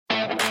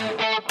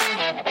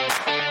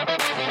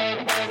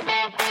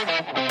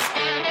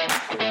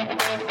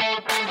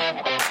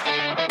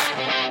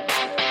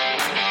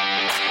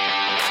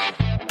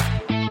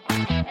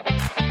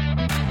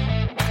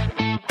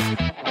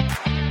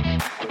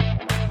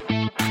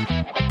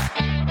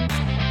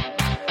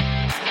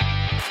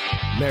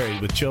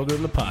Married with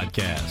Children, the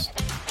podcast.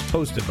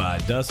 Hosted by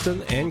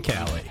Dustin and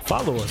Callie.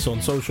 Follow us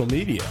on social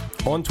media.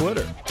 On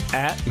Twitter,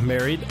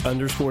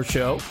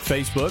 @married_show.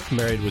 Facebook,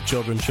 Married with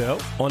Children Show.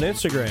 On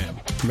Instagram,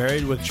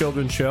 Married with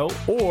Children Show.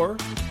 Or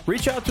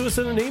reach out to us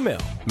in an email,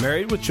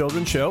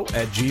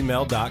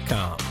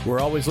 marriedwithchildrenshow@gmail.com. We're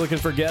always looking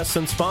for guests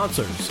and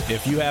sponsors.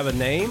 If you have a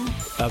name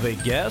of a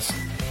guest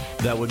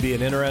that would be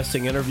an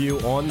interesting interview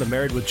on the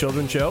Married with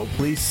Children show,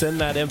 please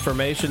send that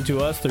information to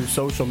us through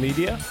social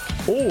media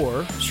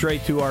or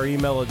straight to our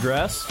email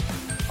address.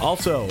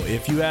 Also,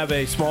 if you have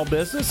a small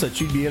business that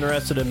you'd be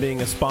interested in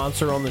being a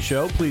sponsor on the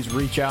show, please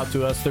reach out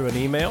to us through an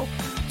email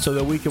so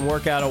that we can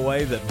work out a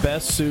way that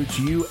best suits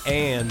you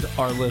and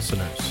our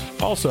listeners.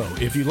 Also,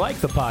 if you like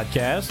the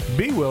podcast,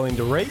 be willing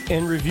to rate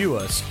and review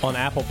us on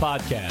Apple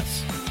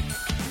Podcasts.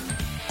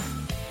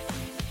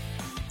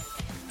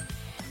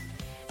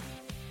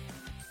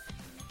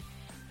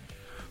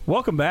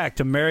 Welcome back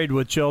to Married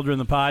with Children,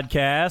 the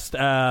podcast.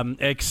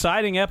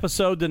 Exciting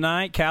episode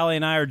tonight. Callie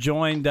and I are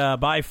joined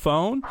by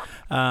phone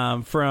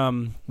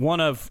from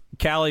one of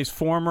Callie's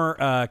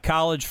former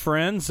college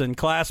friends and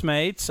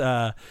classmates.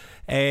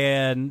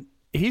 And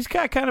he's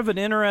got kind of an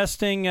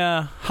interesting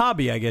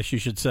hobby, I guess you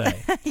should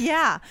say.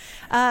 Yeah.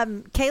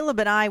 Caleb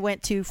and I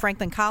went to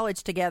Franklin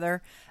College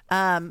together.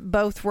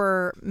 Both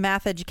were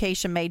math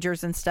education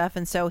majors and stuff.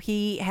 And so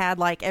he had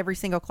like every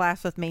single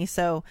class with me.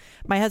 So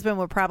my husband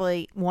would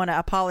probably want to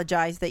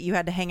apologize that you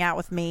had to hang out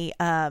with me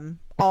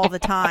all the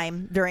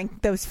time during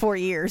those 4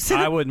 years.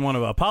 I wouldn't want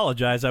to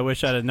apologize. I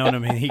wish I'd have known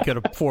him and he could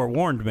have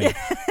forewarned me.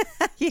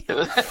 It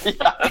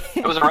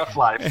was a rough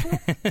life.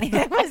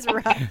 It was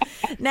rough.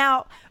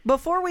 Now,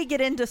 before we get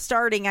into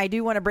starting, I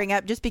do want to bring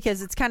up, just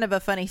because it's kind of a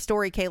funny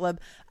story, Caleb.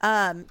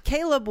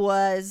 Caleb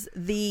was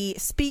the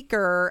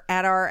speaker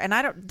at our, and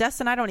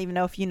Dustin, I don't even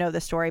know if you know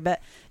the story,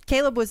 but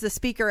Caleb was the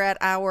speaker at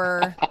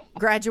our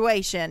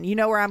graduation. You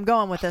know where I'm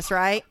going with this,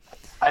 right?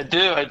 I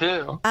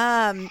do.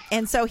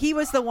 And so he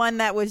was the one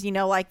that was,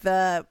 like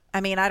I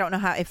don't know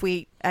how,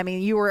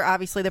 you were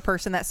obviously the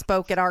person that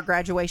spoke at our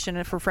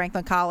graduation for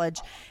Franklin College.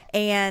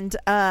 And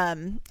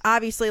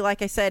obviously,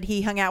 like I said,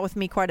 he hung out with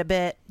me quite a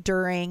bit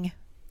during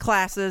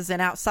classes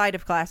and outside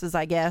of classes,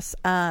 I guess,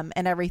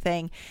 and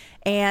everything.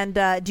 And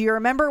do you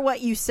remember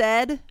what you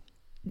said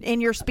in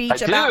your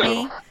speech about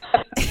me?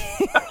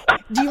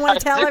 Do you want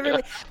to tell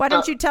everybody? Why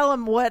don't you tell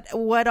them what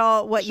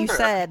you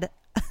said?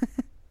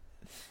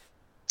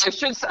 I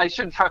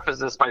should preface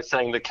this by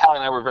saying that Callie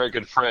and I were very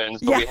good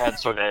friends, but we had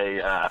sort of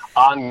a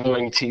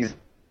ongoing teasing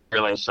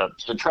relationship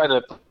to try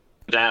to put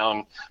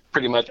down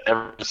pretty much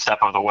every step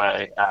of the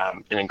way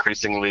in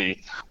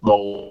increasingly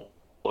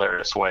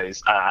hilarious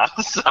ways.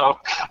 So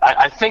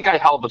I think I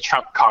held the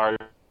trump card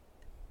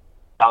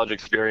college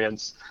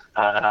experience.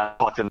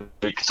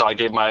 So I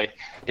gave my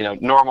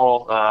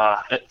normal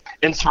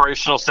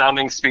inspirational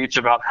sounding speech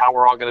about how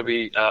we're all going to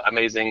be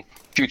amazing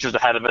futures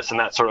ahead of us and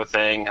that sort of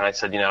thing. And I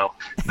said,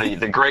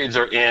 the grades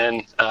are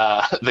in,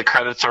 the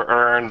credits are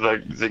earned,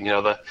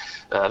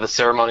 the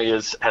ceremony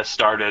has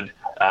started.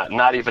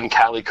 Not even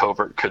Callie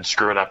Covert could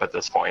screw it up at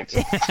this point.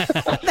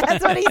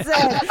 That's what he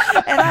said.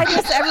 And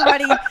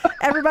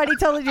everybody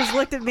totally just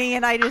looked at me,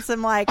 and I just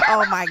am like,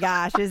 oh my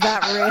gosh, is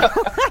that real?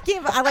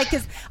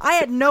 Because I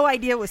had no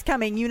idea it was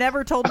coming. You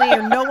never told me,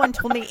 or no one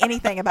told me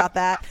anything about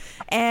that.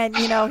 And,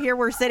 here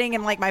we're sitting,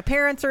 and like my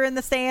parents are in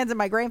the stands and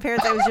my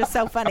grandparents. It was just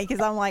so funny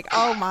because I'm like,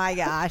 oh my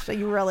gosh,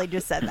 you really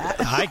just said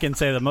that. I can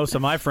say that most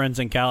of my friends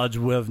in college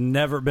have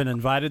never been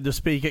invited to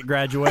speak at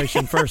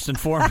graduation, first and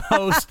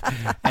foremost.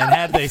 And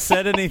had they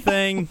said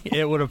anything,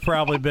 it would have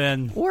probably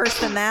been worse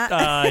than that.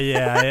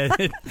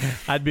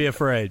 I'd be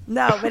afraid.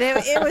 No, but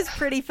it was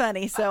pretty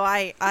funny. So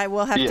I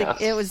will have to.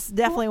 It was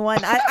definitely one.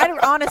 I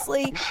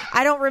honestly,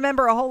 I don't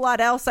remember a whole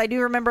lot else. I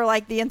do remember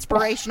like the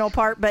inspirational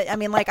part, but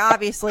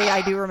obviously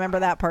I do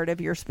remember that part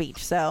of your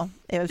speech. So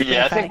it was.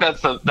 I think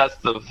that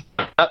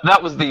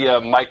was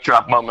the mic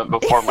drop moment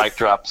before mic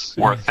drops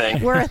were a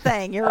thing. Were a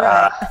thing. You're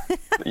right.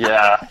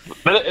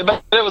 But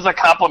it was a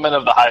compliment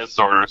of the highest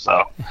order.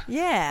 So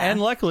yeah, and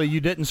luckily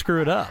you didn't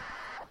screw it up.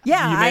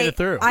 Yeah, you made it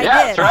through. I did.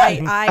 That's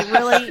right. I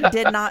really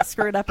did not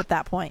screw it up at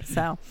that point.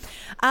 So,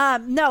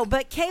 no,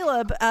 but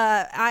Caleb,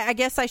 I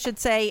guess I should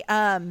say,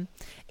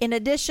 in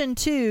addition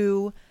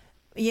to,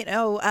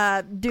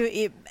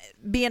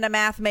 being a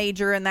math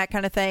major and that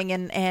kind of thing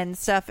and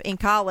stuff in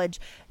college,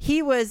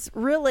 he was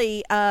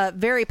really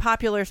very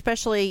popular,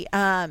 especially,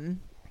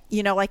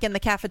 like in the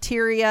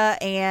cafeteria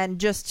and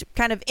just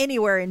kind of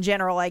anywhere in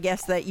general, I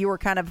guess, that you were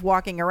kind of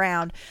walking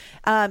around.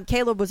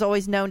 Caleb was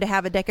always known to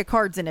have a deck of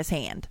cards in his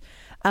hand.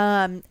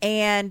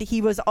 And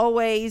he was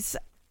always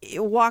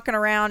walking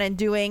around and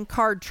doing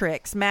card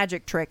tricks,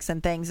 magic tricks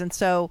and things. And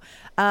so,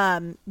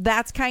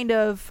 that's kind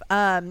of,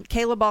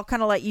 Caleb, I'll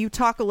kind of let you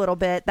talk a little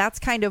bit. That's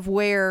kind of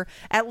where,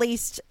 at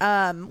least,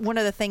 one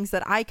of the things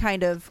that I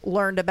kind of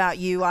learned about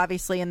you,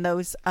 obviously in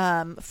those,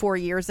 4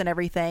 years and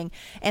everything.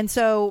 And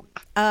so,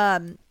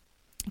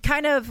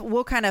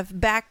 we'll kind of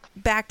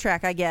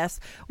backtrack, I guess.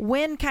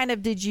 When kind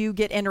of did you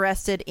get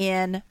interested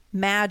in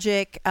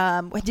magic?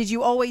 Did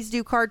you always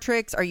do card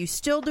tricks? Are you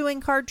still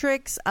doing card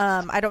tricks?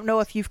 I don't know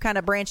if you've kind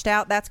of branched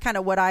out. That's kind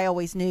of what I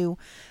always knew,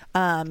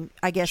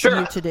 I guess, Sure.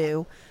 you to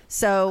do.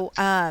 So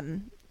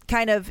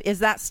kind of, is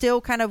that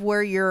still kind of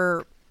where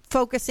you're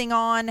focusing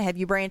on? Have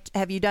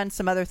you done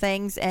some other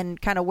things,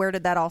 and kind of where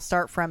did that all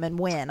start from and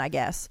when, I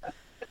guess?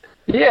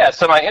 Yeah,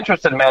 so my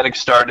interest in magic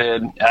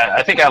started,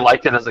 I think I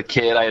liked it as a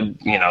kid. I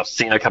had,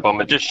 seen a couple of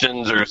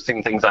magicians or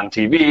seen things on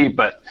TV,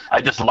 but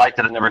I just liked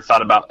it. I never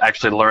thought about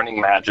actually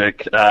learning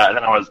magic. And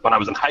then when I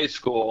was in high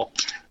school,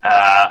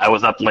 I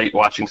was up late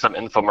watching some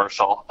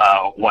infomercial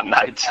one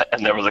night,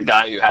 and there was a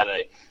guy who had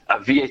a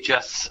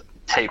VHS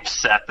tape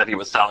set that he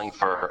was selling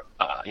for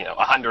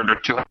 $100 or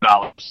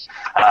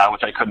 $200,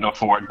 which I couldn't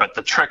afford. But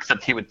the tricks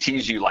that he would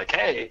tease you, like,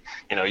 hey,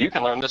 you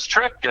can learn this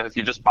trick if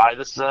you just buy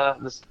this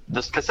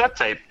cassette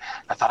tape.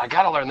 I thought, I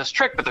got to learn this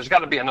trick, but there's got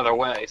to be another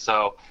way.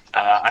 So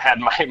I had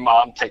my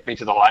mom take me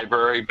to the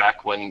library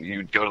back when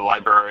you'd go to the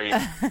library,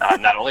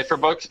 not only for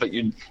books, but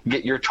you'd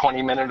get your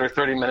 20-minute or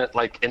 30-minute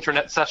like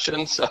internet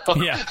session. So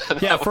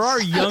yeah, for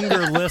our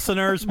younger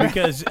listeners,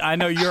 because I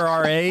know you're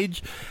our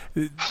age,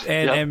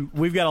 and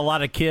we've got a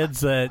lot of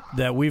kids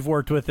that we've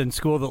worked with in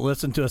school that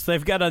listen to us.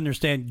 They've got to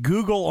understand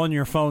Google on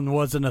your phone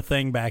wasn't a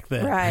thing back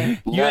then.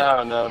 Right.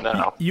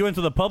 No. You went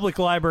to the public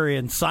library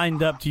and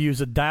signed up to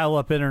use a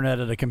dial-up internet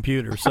at a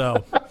computer.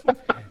 So.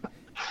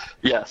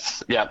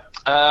 Yes. Yeah.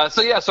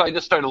 So I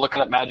just started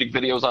looking at magic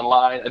videos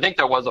online. I think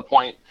there was a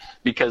point,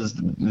 because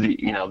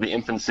the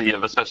infancy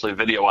of especially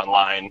video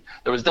online,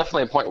 there was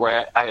definitely a point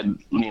where I had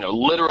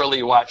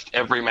literally watched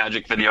every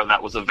magic video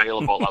that was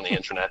available on the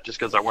internet, just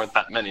because there weren't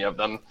that many of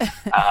them,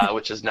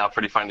 which is now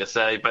pretty fun to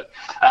say. But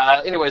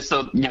anyway,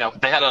 so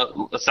they had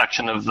a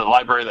section of the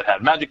library that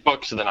had magic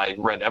books, and then I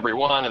read every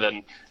one, and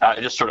then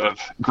it just sort of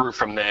grew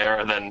from there.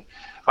 And then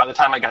by the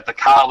time I got to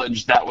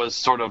college, that was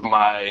sort of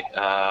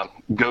my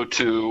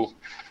go-to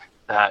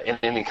in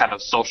any kind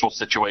of social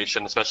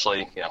situation,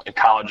 especially in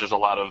college. There's a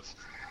lot of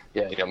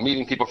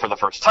meeting people for the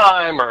first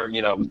time, or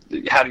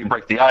how do you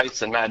break the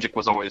ice? And magic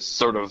was always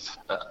sort of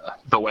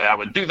the way I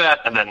would do that,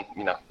 and then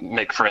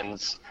make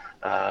friends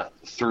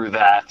through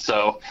that.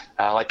 So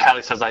like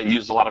Kylie says, I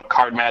used a lot of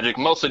card magic,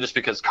 mostly just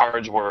because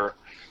cards were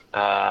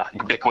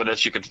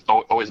ubiquitous. You could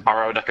always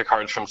borrow a deck of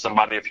cards from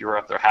somebody if you were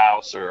at their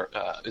house, or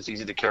it's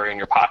easy to carry in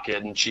your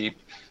pocket and cheap.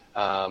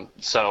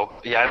 So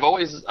I've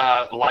always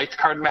liked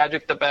card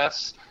magic the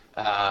best.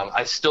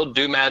 I still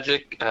do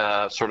magic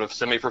sort of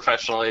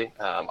semi-professionally.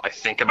 I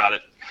think about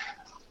it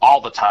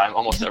all the time,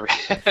 almost every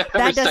that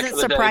second doesn't of the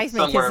surprise day,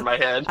 me, somewhere in my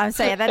head. I'm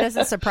saying that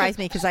doesn't surprise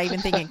me, because I even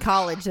think in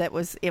college it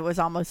was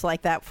almost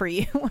like that for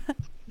you.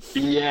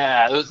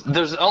 Yeah,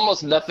 there's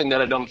almost nothing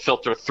that I don't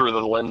filter through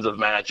the lens of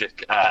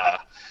magic.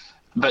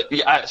 But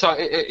yeah, so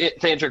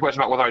to answer your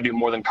question about whether I do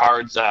more than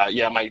cards,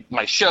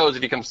 my shows,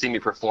 if you come see me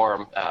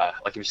perform,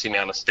 like if you see me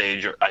on a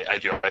stage, I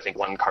do, I think,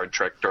 one card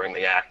trick during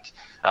the act,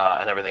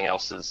 and everything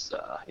else is,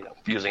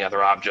 using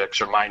other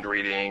objects or mind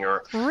reading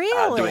or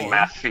doing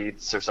math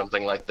feats or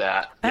something like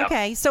that.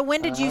 Okay, Yep. so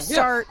when did you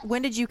start?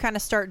 When did you kind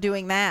of start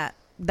doing that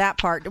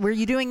part? Were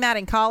you doing that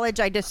in college?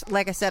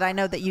 Like I said, I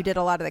know that you did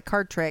a lot of the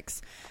card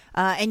tricks,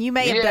 and you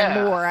may have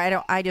done more.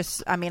 I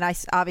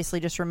obviously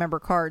just remember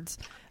cards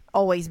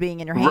always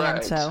being in your hand.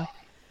 Right. So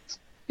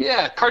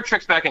yeah, card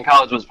tricks back in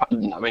college was,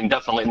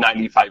 definitely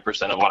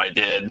 95% of what I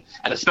did,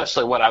 and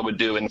especially what I would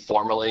do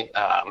informally.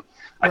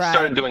 I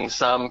started doing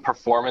some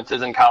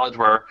performances in college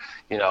where,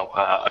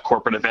 a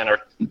corporate event or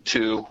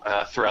two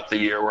throughout the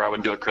year where I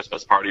would do a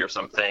Christmas party or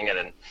something.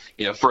 And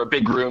then, for a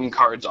big room,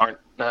 cards aren't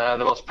the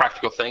most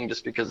practical thing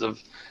just because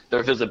of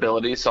their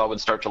visibility. So I would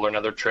start to learn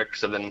other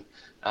tricks. And then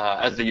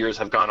as the years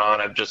have gone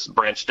on, I've just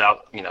branched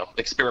out,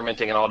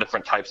 experimenting in all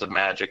different types of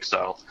magic.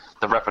 So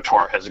the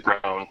repertoire has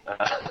grown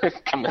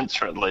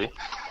commensurately.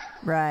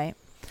 Right.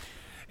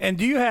 And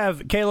do you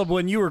have, Caleb,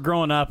 when you were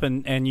growing up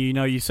and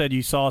you said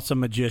you saw some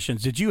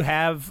magicians, did you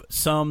have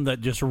some that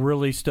just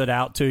really stood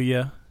out to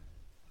you?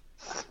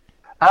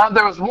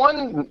 There was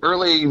one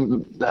early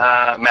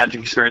magic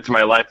experience in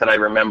my life that I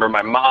remember.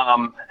 My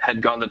mom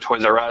had gone to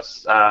Toys R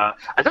Us. I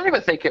don't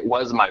even think it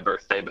was my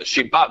birthday, but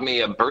she bought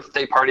me a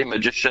birthday party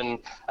magician,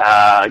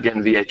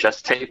 again,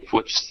 VHS tape,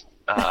 which,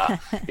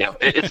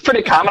 it's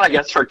pretty common, I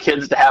guess, for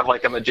kids to have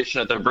like a magician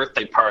at their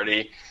birthday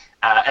party.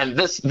 And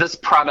this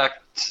product,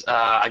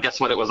 I guess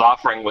what it was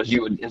offering was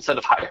you would, instead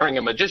of hiring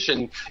a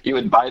magician, you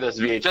would buy this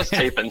VHS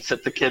tape and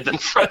sit the kids in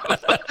front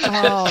of it.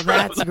 Oh,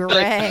 that's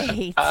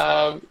great.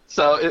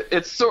 So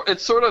it's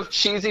sort of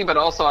cheesy, but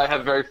also I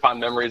have very fond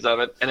memories of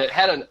it. And it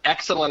had an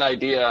excellent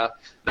idea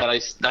that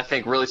I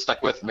think really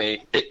stuck with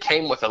me. It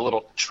came with a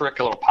little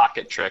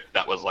pocket trick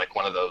that was like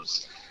one of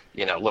those,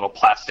 little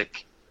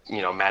plastic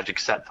magic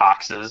set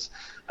boxes.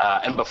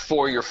 And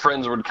before your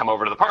friends would come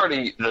over to the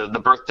party,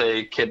 the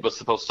birthday kid was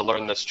supposed to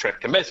learn this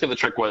trick. And basically the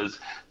trick was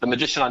the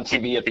magician on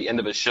TV at the end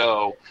of his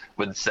show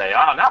would say,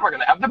 now we're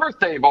going to have the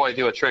birthday boy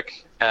do a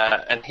trick.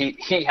 And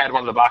he had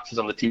one of the boxes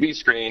on the TV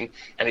screen,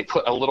 and he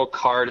put a little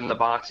card in the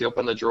box. He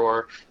opened the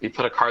drawer. He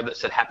put a card that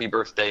said happy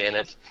birthday in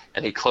it,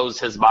 and he closed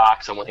his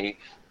box. And when he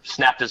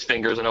snapped his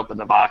fingers and opened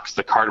the box,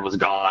 the card was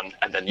gone.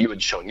 And then you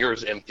had shown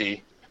yours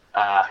empty,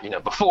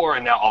 before,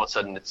 and now all of a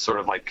sudden it's sort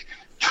of like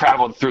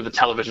traveled through the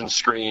television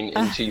screen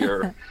into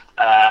your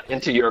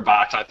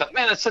box. And I thought,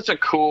 man, it's such a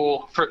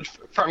cool,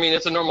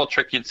 it's a normal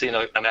trick you'd see in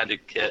a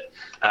magic kit,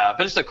 but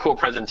just a cool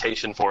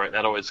presentation for it. And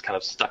that always kind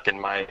of stuck in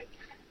my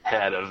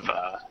head of,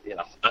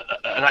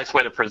 a nice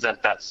way to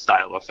present that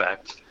style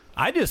effect.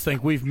 I just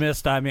think we've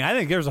missed. I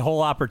think there's a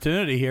whole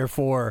opportunity here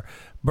for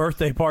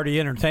birthday party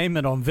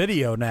entertainment on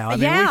video now.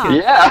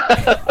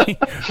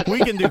 We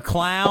can do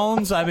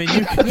clowns. You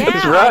can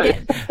That's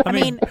right.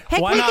 Heck,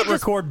 why not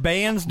record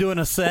bands doing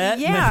a set?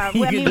 Yeah,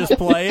 you can just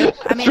play it.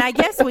 I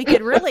guess we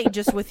could really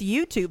just with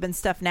YouTube and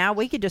stuff now,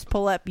 we could just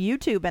pull up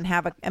YouTube and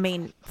have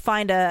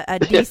find a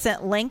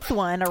decent length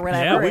one or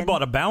whatever. Yeah, we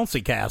bought a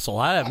bouncy castle.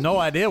 I have no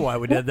idea why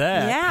we did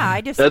that.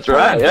 Yeah, That's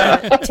right. Yeah.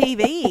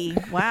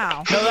 TV.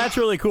 Wow. No, that's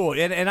really cool.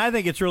 And I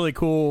think it's really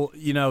cool,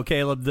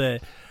 Caleb,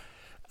 that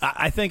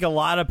I think a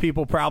lot of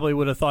people probably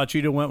would have thought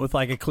you'd have went with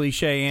like a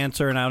cliche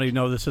answer, and I don't even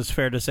know if this is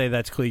fair to say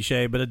that's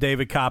cliche, but a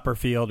David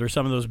Copperfield or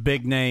some of those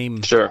big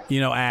name,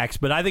 acts.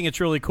 But I think it's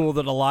really cool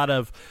that a lot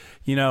of,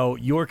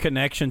 your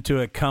connection to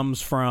it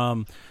comes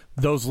from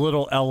those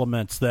little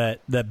elements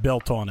that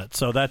built on it.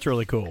 So that's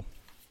really cool.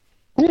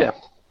 Yeah.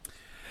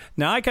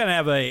 Now I kind of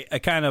have a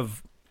kind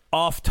of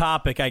off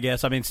topic, I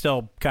guess.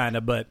 Still kind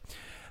of, but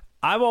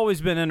I've always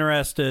been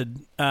interested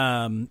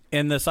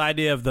in this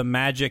idea of the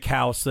magic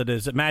house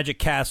magic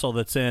castle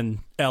that's in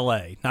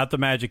L.A., not the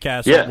magic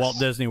castle at Walt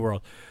Disney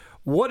World.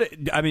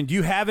 Do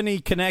you have any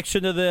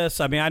connection to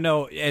this? I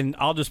know, and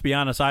I'll just be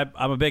honest, I'm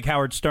a big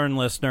Howard Stern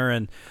listener,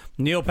 and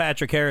Neil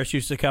Patrick Harris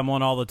used to come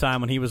on all the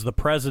time when he was the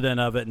president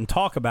of it and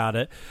talk about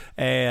it.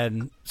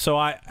 And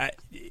so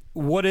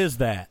what is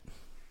that?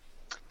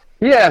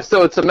 Yeah,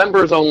 so it's a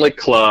members-only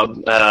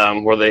club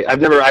where I've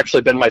never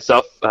actually been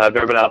myself. I've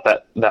never been out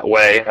that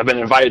way. I've been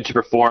invited to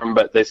perform,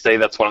 but they say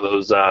that's one of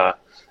those.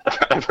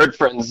 I've heard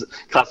friends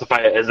classify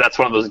it as that's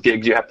one of those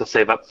gigs you have to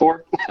save up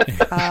for.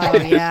 Oh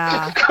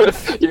yeah.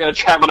 You're gonna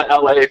travel to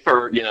LA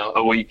for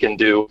a week and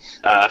do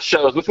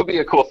shows, which would be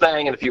a cool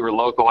thing. And if you were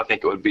local, I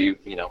think it would be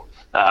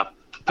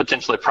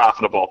potentially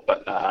profitable.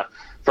 But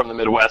from the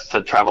Midwest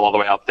to travel all the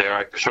way out there,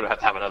 I sort of have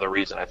to have another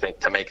reason, I think,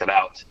 to make it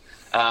out.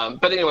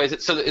 But anyways,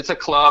 it's a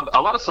club.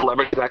 A lot of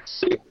celebrities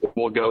actually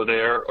will go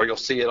there, or you'll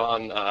see it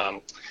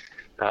on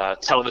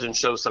television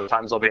shows.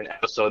 Sometimes there'll be an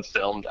episode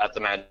filmed at the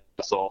Magic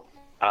Castle.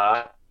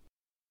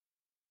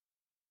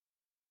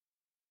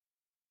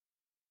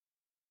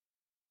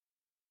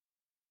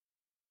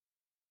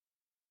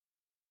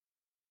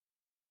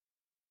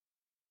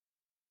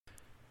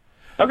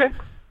 Okay.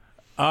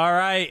 All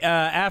right.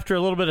 After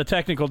a little bit of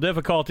technical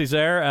difficulties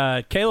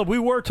there, Caleb, we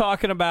were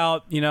talking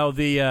about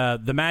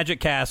the Magic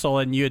Castle,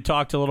 and you had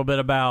talked a little bit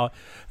about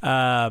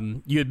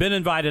you had been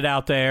invited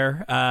out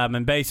there,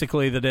 and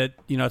basically that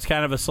it's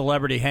kind of a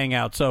celebrity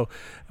hangout. So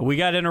we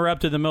got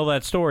interrupted in the middle of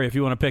that story. If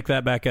you want to pick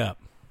that back up.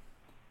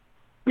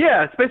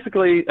 Yeah, it's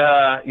basically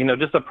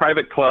just a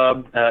private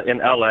club in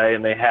LA,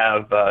 and they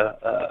have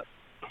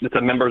it's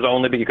a members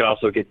only, but you can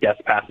also get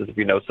guest passes if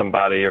you know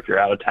somebody or if you're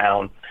out of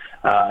town.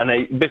 And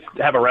they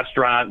have a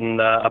restaurant and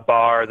a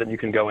bar that you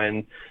can go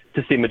in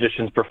to see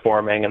magicians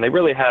performing. And they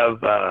really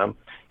have, a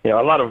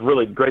lot of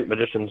really great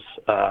magicians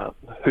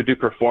who do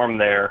perform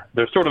there.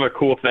 There's sort of a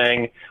cool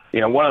thing.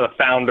 One of the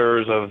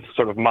founders of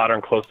sort of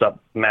modern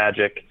close-up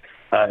magic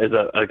is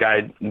a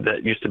guy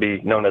that used to be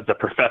known as the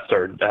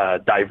Professor,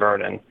 Di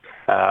Vernon.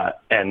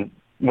 And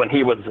when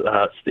he was,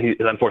 he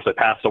unfortunately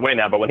passed away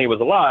now, but when he was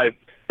alive,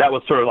 that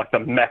was sort of like the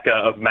mecca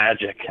of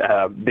magic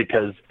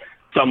because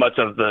so much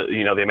of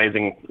the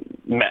amazing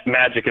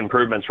magic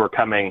improvements were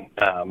coming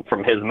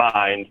from his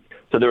mind.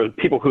 So there were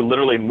people who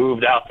literally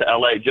moved out to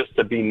LA just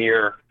to be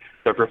near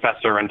the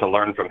professor and to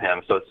learn from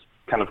him. So it's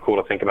kind of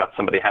cool to think about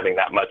somebody having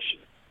that much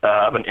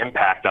of an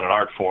impact on an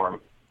art form.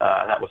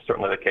 That was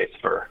certainly the case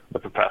for the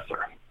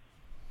professor.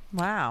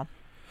 Wow.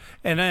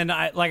 And then,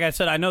 like I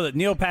said, I know that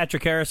Neil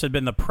Patrick Harris had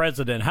been the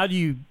president. How do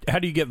you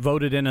get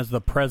voted in as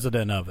the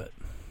president of it?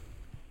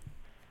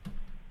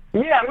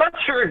 Yeah, I'm not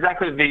sure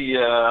exactly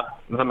the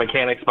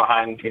mechanics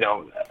behind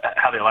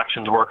how the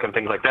elections work and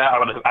things like that. I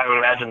would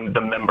imagine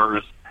the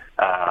members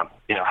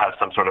have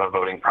some sort of a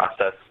voting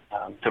process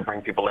to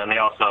bring people in. They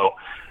also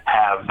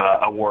have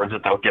awards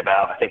that they'll give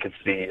out. I think it's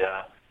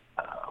the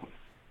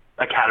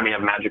Academy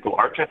of Magical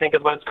Arts, I think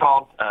is what it's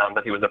called,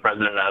 that he was the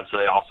president of. So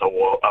they also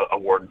will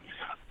award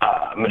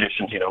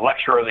magicians,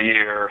 lecturer of the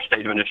year,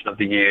 stage magician of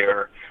the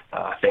year,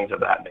 things of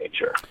that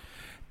nature.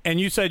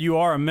 And you said you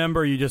are a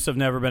member. You just have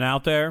never been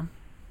out there?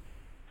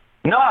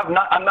 No, I'm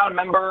not a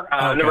member.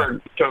 I've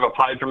never sort of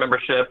applied for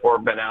membership or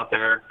been out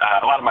there.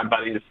 A lot of my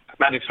buddies,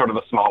 magic's sort of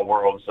a small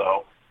world,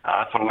 so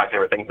That's one of my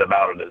favorite things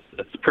about it is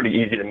it's pretty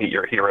easy to meet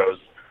your heroes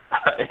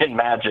in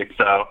magic.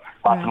 So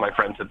lots of my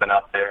friends have been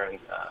out there, and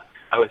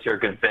I always hear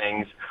good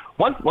things.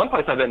 One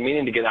place I've been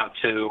meaning to get out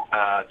to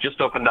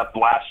just opened up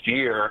last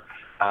year.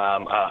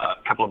 A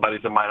couple of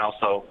buddies of mine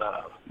also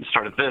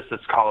started this.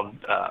 It's called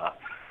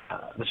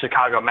the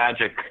Chicago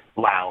Magic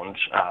Lounge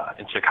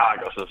in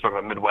Chicago, so it's sort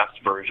of a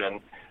Midwest version.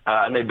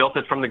 And they built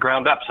it from the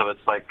ground up, so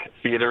it's like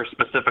theater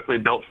specifically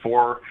built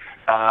for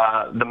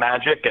the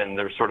magic, and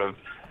there's sort of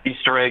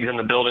Easter eggs in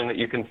the building that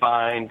you can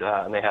find,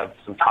 and they have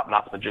some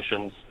top-notch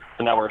magicians.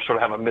 So now we're sort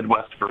of have a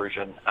Midwest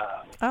version.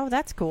 Oh,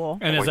 that's cool.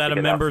 And is that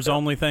a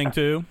members-only thing,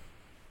 too?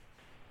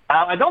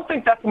 I don't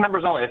think that's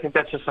members only. I think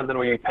that's just something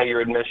where you pay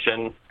your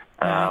admission.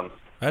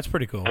 That's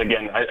pretty cool.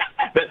 Again,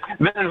 I've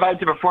been invited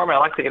to perform. I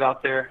like to get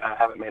out there. I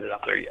haven't made it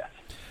out there yet.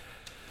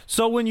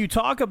 So when you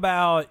talk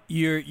about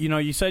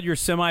you said you're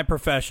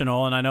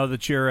semi-professional, and I know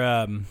that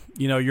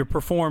you're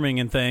performing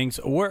and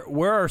things.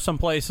 Where are some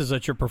places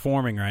that you're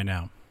performing right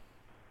now?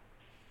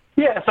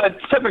 Yeah, so I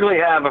typically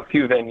have a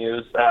few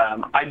venues.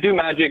 I do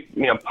magic,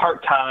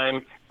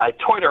 part-time. I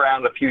toyed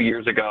around a few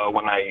years ago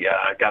when I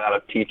got out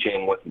of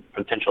teaching with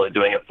potentially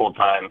doing it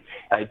full-time.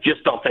 I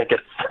just don't think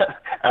it's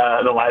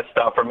the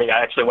lifestyle for me.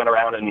 I actually went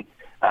around and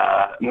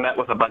met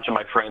with a bunch of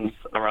my friends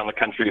around the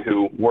country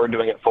who were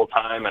doing it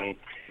full-time, and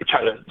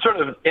try to sort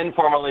of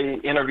informally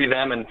interview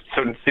them and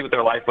sort of see what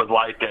their life was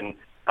like. And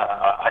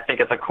I think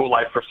it's a cool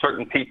life for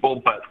certain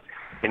people, but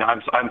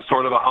I'm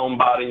sort of a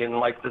homebody and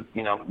like to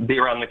be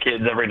around the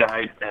kids every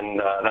night and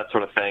that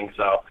sort of thing.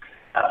 So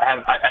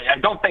I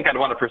don't think I'd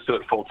want to pursue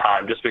it full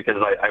time, just because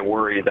I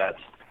worry that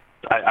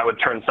I would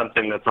turn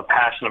something that's a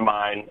passion of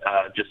mine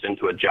just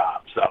into a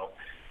job. So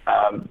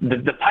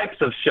the types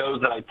of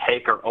shows that I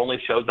take are only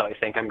shows that I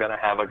think I'm going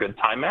to have a good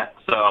time at.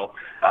 So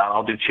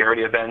I'll do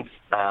charity events.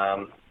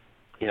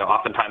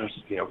 Oftentimes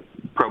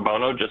pro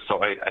bono, just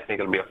so I think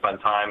it'll be a fun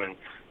time and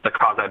the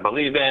cause I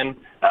believe in.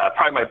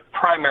 Probably my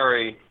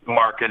primary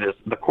market is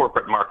the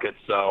corporate market.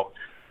 So,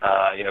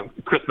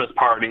 Christmas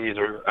parties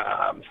or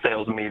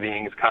sales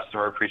meetings,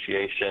 customer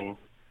appreciation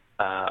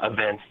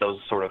events, those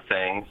sort of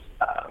things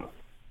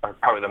are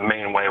probably the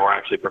main way where I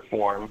actually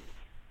perform.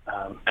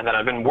 And then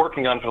I've been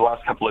working on for the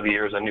last couple of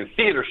years a new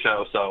theater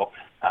show. So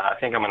I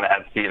think I'm going to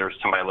add theaters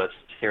to my list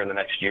here in the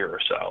next year or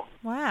so.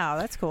 Wow,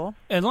 that's cool.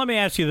 And let me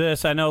ask you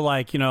this. I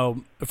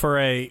know, for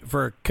a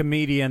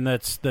comedian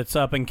that's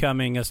up and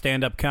coming, a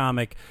stand-up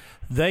comic,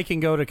 they can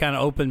go to kind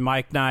of open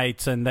mic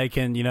nights and they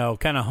can,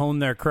 kind of hone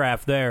their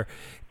craft there.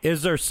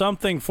 Is there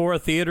something for a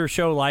theater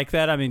show like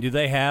that? I mean, do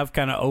they have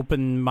kind of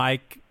open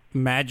mic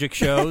magic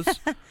shows?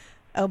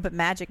 Open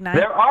magic night?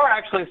 There are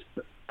actually...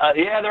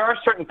 there are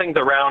certain things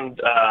around,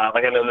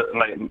 like I know that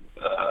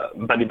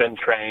my buddy Ben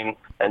Train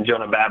and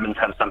Jonah Babbins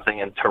have something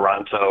in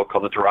Toronto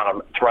called the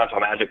Toronto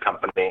Magic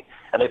Company,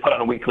 and they put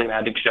on weekly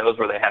magic shows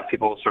where they have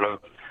people sort of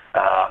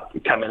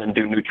come in and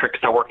do new tricks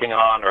they're working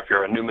on, or if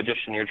you're a new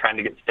magician, you're trying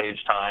to get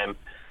stage time.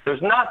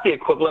 There's not the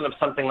equivalent of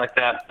something like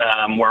that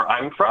where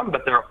I'm from,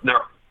 but there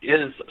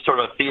is sort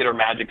of a theater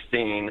magic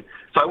scene.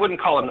 So I wouldn't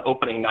call it an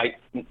opening night,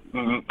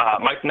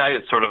 mic night.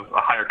 It's sort of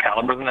a higher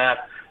caliber than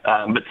that.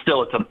 But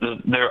still,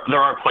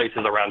 there are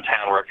places around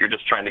town where if you're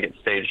just trying to get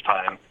stage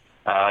time,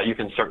 you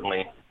can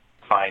certainly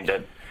find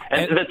it.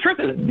 And the truth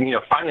is,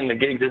 finding the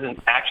gigs isn't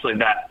actually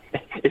that.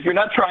 If you're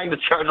not trying to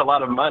charge a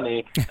lot of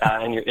money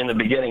and you're in the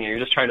beginning and you're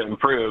just trying to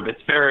improve,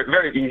 it's very,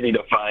 very easy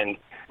to find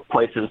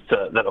places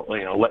that'll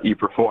let you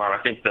perform.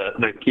 I think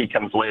the key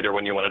comes later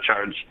when you want to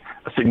charge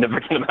a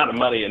significant amount of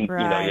money and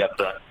right. You have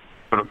to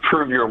sort of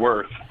prove your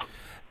worth.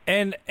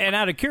 And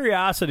out of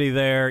curiosity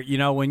there,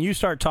 when you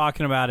start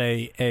talking about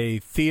a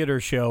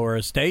theater show or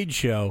a stage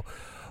show,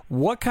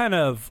 what kind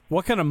of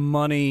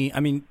money, I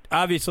mean,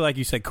 obviously, like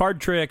you said,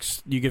 card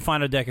tricks, you can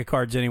find a deck of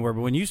cards anywhere,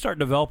 but when you start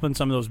developing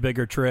some of those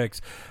bigger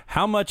tricks,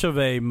 how much of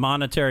a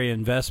monetary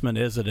investment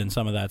is it in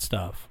some of that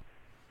stuff?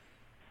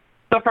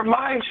 So for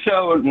my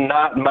show,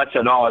 not much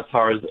at all as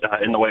far as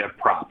in the way of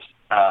props.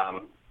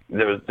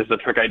 There's a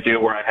trick I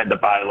do where I had to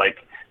buy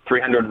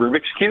 300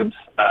 Rubik's cubes.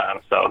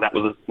 So that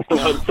was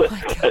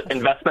an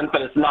investment,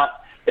 but it's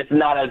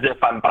not as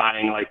if I'm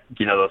buying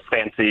those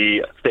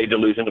fancy stage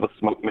illusions with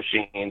smoke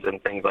machines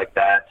and things like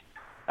that.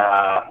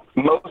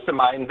 Most of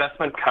my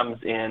investment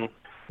comes in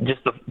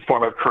just the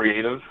form of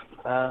creative,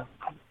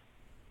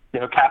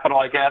 capital,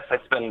 I guess. I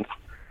spend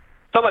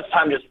so much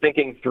time just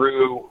thinking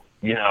through,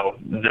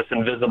 this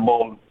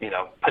invisible,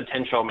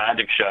 potential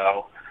magic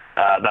show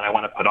that I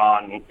want to put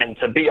on. And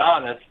to be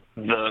honest,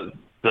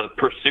 the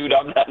pursuit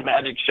of that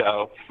magic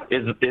show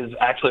is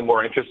actually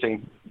more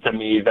interesting to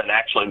me than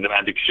actually the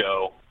magic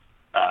show,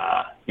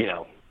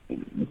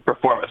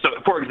 performance. So,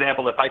 for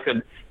example, if I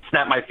could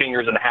snap my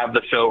fingers and have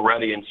the show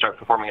ready and start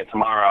performing it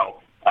tomorrow,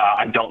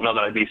 I don't know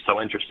that I'd be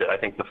so interested. I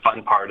think the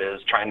fun part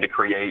is trying to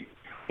create,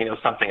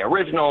 something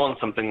original and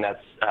something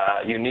that's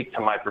unique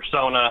to my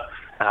persona,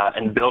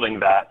 and building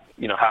that,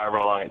 however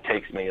long it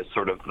takes me is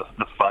sort of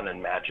the fun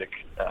and magic,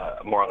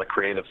 more on the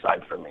creative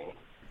side for me.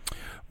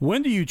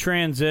 When do you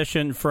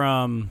transition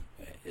from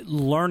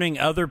learning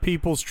other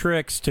people's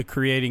tricks to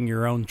creating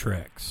your own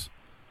tricks?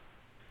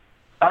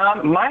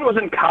 Mine was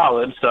in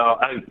college, so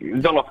I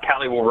don't know if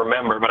Callie will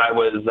remember, but I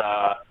was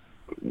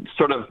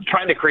sort of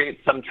trying to create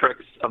some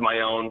tricks of my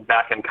own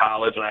back in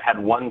college, and I had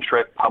one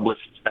trick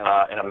published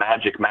in a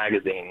Magic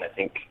magazine, I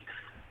think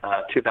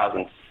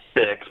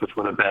 2006, which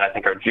would have been, I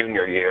think, our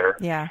junior year.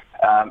 Yeah.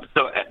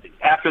 So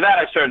after that,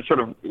 I started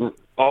sort of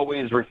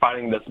always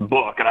refining this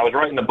book, and I was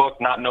writing the book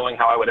not knowing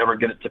how I would ever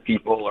get it to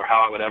people or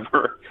how I would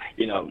ever,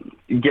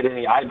 get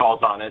any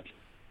eyeballs on it.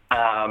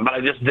 But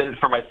I just did it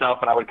for myself,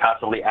 and I would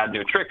constantly add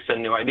new tricks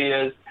and new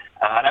ideas.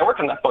 And I worked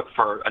on that book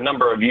for a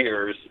number of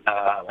years.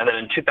 And then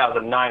in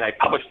 2009, I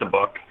published the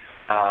book,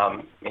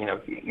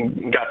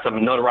 got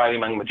some notoriety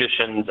among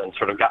magicians and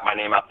sort of got my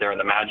name out there in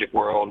the magic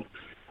world.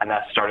 And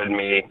that started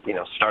me,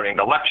 starting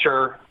to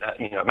lecture, at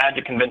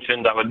magic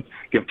conventions. I would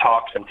give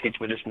talks and teach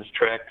magicians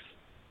tricks.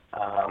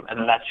 And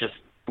then that's just,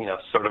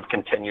 sort of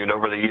continued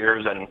over the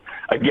years. And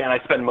again,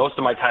 I spend most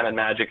of my time in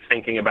magic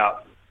thinking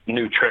about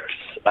new tricks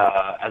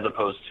as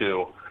opposed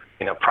to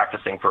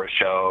practicing for a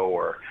show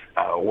or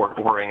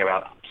worrying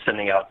about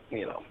sending out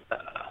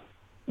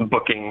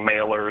booking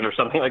mailers or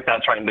something like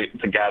that, trying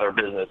to gather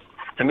business.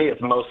 To me,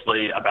 it's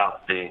mostly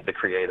about the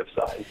creative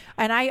side.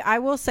 And I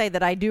will say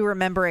that I do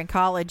remember in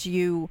college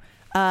you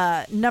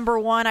number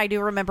one, I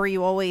do remember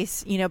you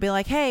always be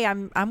like, hey,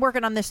 I'm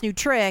working on this new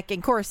trick, and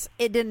of course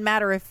it didn't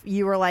matter if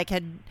you were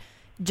had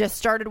just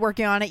started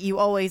working on it. You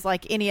always,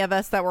 like any of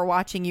us that were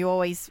watching, you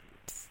always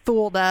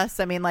fooled us.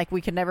 I mean,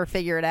 we could never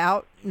figure it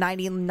out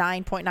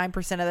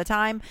 99.9% of the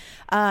time.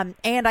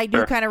 And I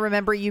do kind of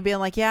remember you being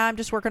like, yeah, I'm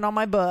just working on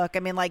my book. I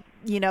mean,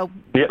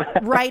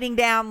 writing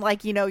down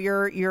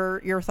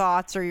your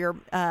thoughts or your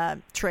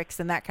tricks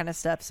and that kind of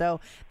stuff.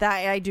 So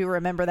that I do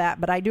remember that,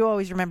 but I do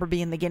always remember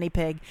being the guinea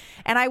pig.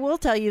 And I will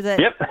tell you that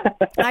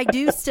I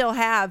do still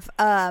have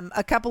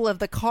a couple of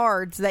the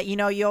cards that,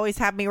 you always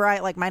have me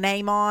write my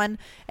name on,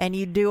 and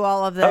you do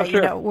all of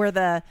the, where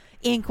the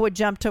ink would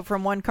jump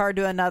from one card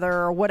to another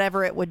or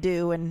whatever it would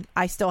do. And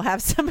I still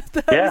have some of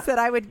those that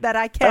I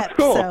kept. That's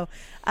cool. So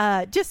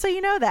just so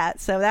you know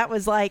that. So that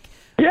was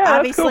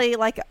obviously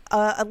cool.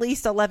 At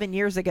least 11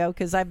 years ago,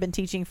 because I've been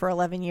teaching for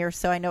 11 years.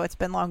 So I know it's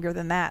been longer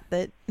than that,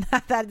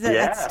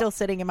 that's still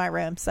sitting in my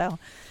room. So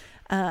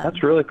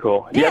that's really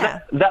cool.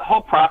 Yeah. That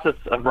whole process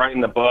of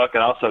writing the book,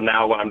 and also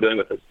now what I'm doing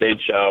with the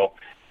stage show,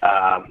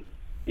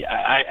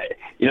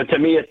 to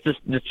me, it's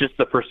just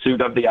the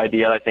pursuit of the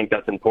idea. I think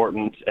that's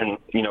important. And,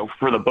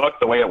 for the book,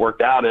 the way it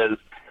worked out is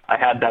I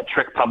had that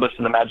trick published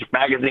in the Magic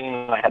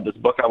magazine. I had this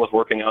book I was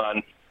working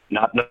on,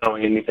 not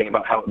knowing anything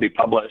about how it would be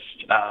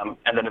published.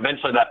 And then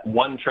eventually that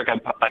one trick I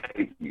put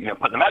in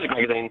the Magic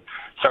magazine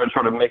started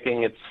sort of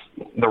making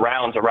the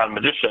rounds around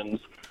magicians.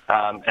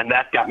 And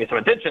that got me some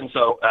attention.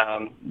 So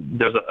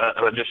there's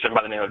a magician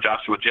by the name of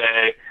Joshua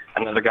J.,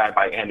 another guy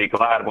by named Andy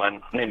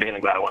Gladwin,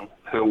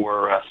 who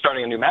were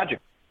starting a new magic.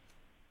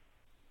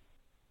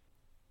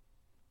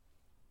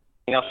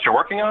 Anything else you're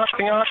working on?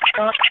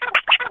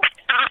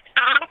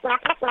 That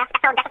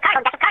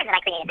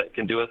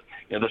can do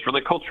this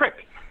really cool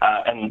trick.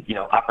 And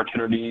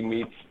opportunity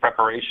meets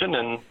preparation,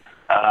 and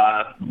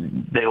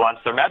they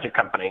launched their magic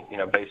company,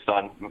 based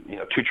on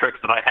two tricks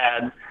that I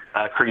had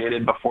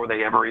created before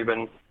they ever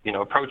even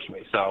approached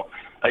me. So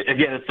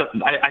again,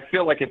 I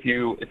feel like if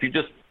you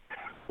just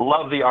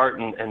love the art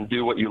and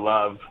do what you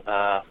love,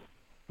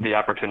 the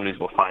opportunities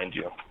will find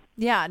you.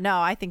 Yeah, no,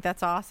 I think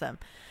that's awesome.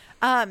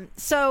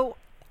 So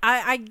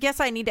I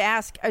guess I need to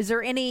ask, is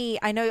there any,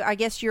 I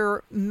guess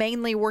you're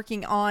mainly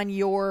working on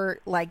your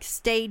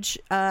stage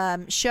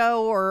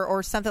show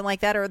or something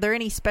like that. Are there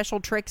any special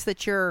tricks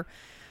that you're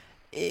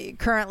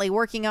currently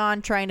working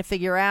on, trying to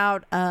figure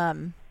out?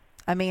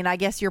 I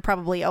guess you're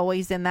probably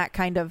always in that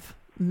kind of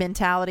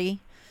mentality.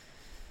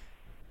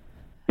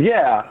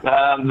 Yeah.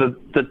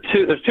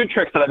 There's two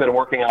tricks that I've been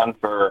working on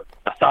for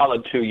a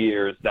solid 2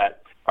 years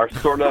that are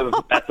sort of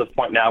at this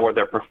point now where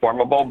they're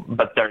performable,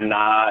 but they're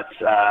not,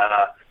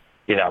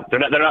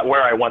 they're not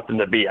where I want them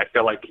to be. I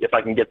feel like if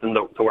I can get them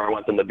to where I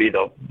want them to be,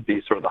 they'll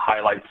be sort of the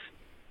highlights,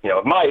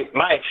 of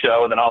my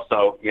show, and then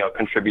also,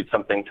 contribute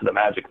something to the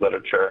magic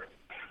literature.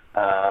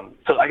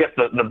 So I guess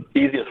the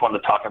easiest one to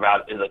talk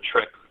about is a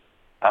trick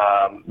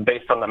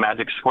based on the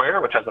magic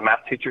square, which as a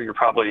math teacher, you're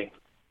probably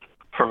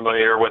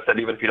familiar with it,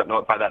 even if you don't know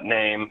it by that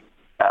name.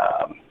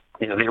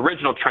 The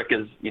original trick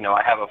is,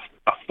 I have a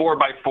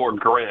 4x4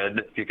 grid,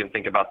 if you can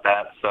think about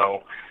that.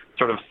 So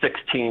sort of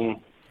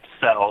 16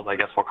 cells, I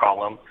guess we'll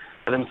call them.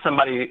 And then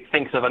somebody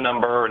thinks of a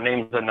number or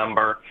names a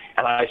number,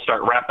 and I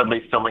start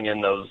rapidly filling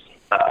in those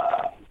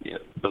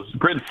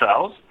grid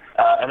cells.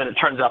 And then it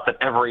turns out that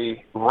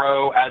every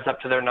row adds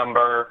up to their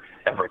number,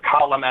 every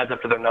column adds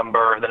up to their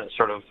number, and then it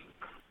sort of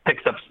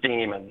picks up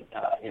steam, and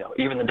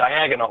even the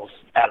diagonals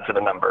add to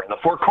the number, and the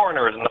four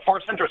corners and the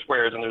four center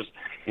squares, and there's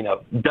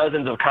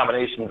dozens of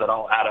combinations that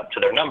all add up to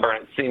their number.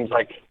 And it seems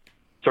like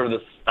sort of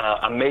this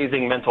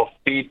amazing mental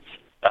feat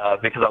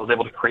because I was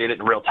able to create it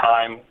in real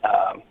time.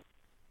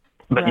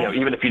 But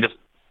even if you just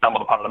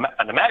stumbled upon it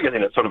in the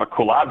magazine, it's sort of a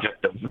cool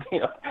object of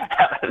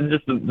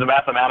just the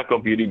mathematical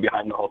beauty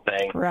behind the whole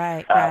thing.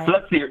 Right. So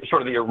that's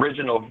the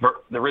original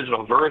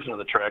version of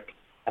the trick.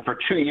 And for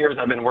 2 years,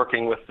 I've been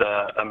working with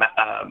a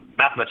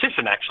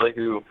mathematician, actually,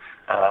 who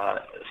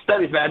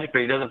studies magic,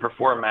 but he doesn't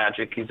perform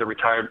magic. He's a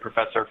retired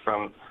professor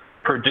from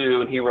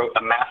Purdue, and he wrote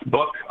a math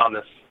book on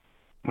this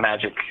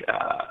magic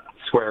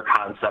square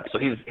concept. So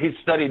he's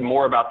studied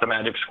more about the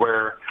magic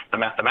square, the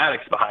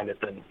mathematics behind it,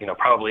 than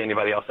probably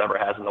anybody else ever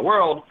has in the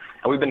world.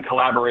 And we've been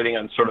collaborating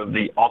on sort of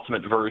the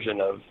ultimate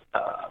version of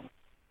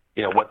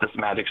what this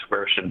magic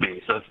square should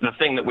be. So it's the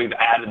thing that we've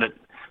added that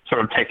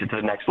sort of takes it to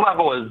the next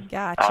level is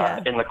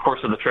Gotcha. In the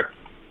course of the trick,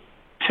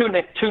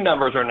 two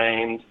numbers are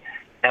named,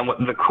 and what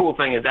the cool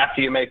thing is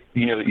after you make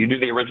you do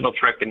the original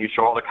trick and you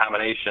show all the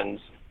combinations,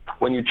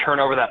 when you turn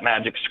over that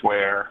magic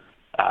square,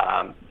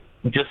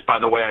 just by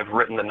the way I've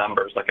written the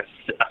numbers, like a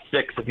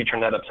 6, if you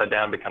turn that upside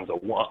down, becomes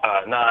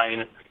a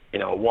 9.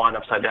 A 1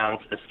 upside down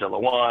is still a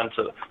 1.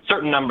 So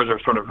certain numbers are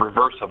sort of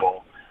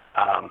reversible.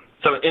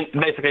 So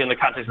basically in the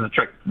context of the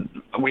trick,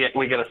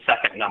 we get a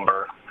second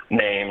number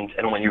named,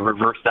 and when you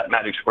reverse that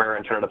magic square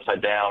and turn it upside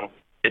down,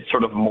 it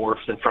sort of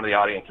morphs in front of the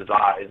audience's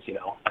eyes.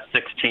 A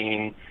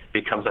 16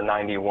 becomes a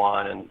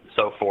 91 and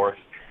so forth.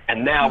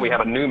 And now we have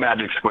a new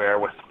magic square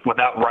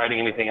without writing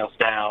anything else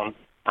down,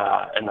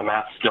 and the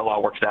math still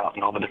all works out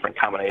in all the different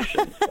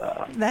combinations.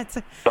 That's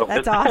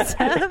awesome.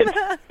 It's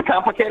a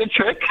complicated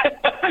trick,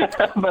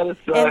 but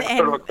it's sort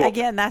of cool.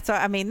 Again, that's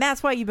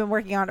why you've been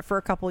working on it for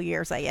a couple of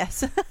years, I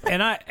guess.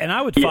 and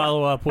I would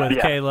follow up with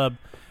Caleb.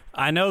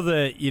 I know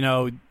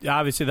that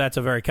obviously that's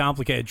a very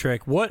complicated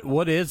trick.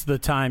 What is the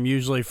time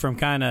usually from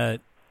kind of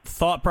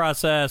thought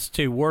process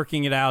to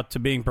working it out to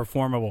being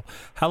performable?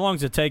 How long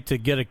does it take to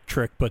get a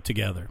trick put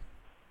together?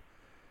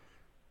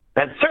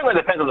 It certainly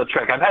depends on the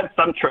trick. I've had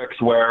some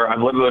tricks where I've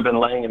literally been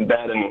laying in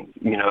bed and,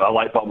 a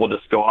light bulb will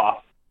just go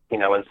off,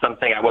 and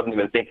something I wasn't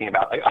even thinking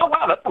about. Like, oh,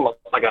 wow, that's almost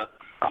like a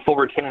full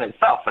routine in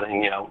itself. And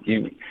then,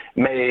 you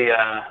may,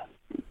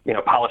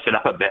 polish it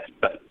up a bit,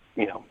 but,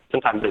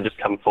 sometimes they just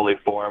come fully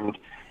formed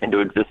into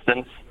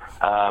existence.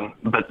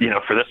 But,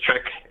 for this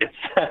trick,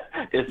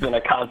 it's been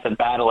a constant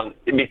battle. And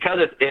because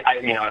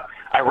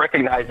I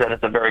recognize that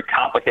it's a very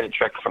complicated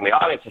trick from the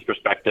audience's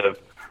perspective.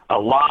 A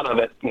lot of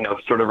it,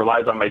 sort of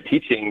relies on my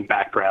teaching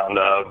background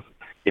of,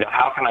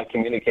 how can I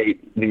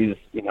communicate these,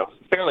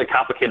 fairly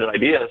complicated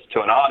ideas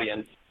to an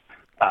audience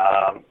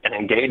and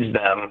engage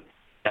them,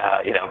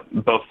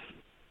 both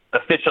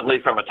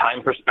efficiently from a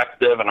time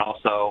perspective and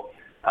also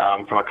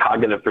from a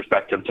cognitive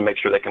perspective to make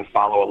sure they can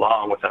follow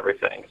along with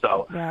everything.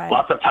 So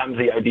Lots of times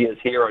the ideas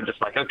here are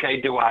just like,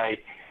 okay, do I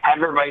have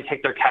everybody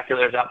take their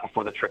calculators out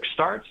before the trick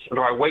starts? Or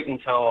do I wait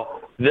until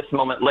this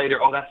moment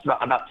later? Oh, that's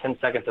about 10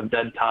 seconds of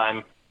dead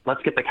time.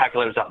 Let's get the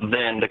calculators out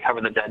then to cover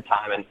the dead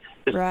time, and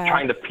just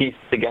trying to piece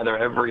together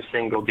every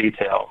single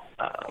detail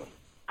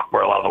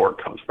where a lot of the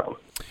work comes from.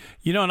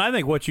 And I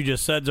think what you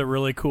just said is a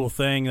really cool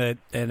thing that,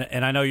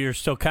 and I know you're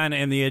still kind of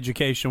in the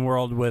education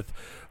world with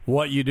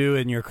what you do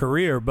in your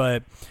career,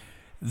 but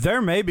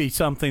there may be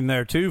something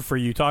there too for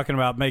you talking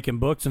about making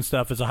books and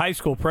stuff. As a high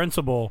school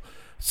principal,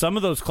 some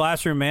of those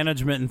classroom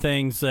management and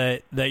things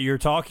that you're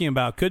talking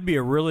about could be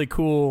a really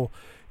cool,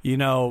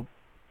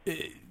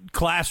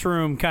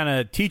 classroom kind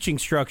of teaching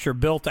structure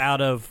built out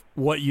of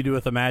what you do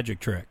with a magic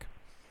trick.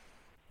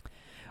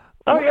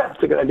 Oh yeah,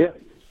 that's a good idea.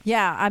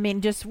 Yeah, I mean,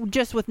 just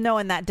with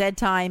knowing that dead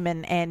time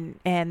and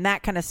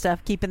that kind of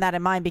stuff, keeping that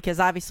in mind, because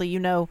obviously,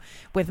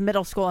 with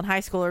middle school and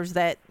high schoolers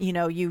that,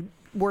 you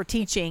were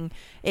teaching,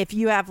 if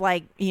you have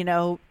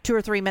 2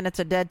 or 3 minutes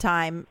of dead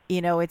time,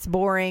 it's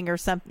boring or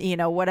something,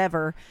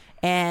 whatever.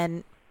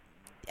 And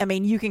I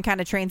mean, you can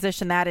kind of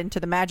transition that into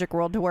the magic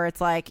world to where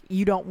it's like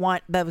you don't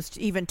want those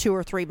even 2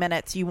 or 3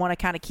 minutes. You want to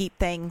kind of keep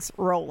things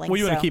rolling. Well,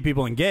 you want to keep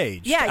people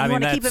engaged. Yeah, you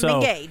want to keep them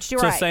engaged. You're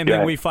right. It's the same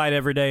thing we fight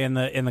every day in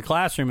the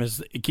classroom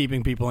is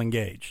keeping people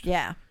engaged.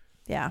 Yeah.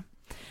 Yep.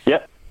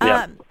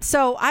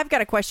 So I've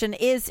got a question.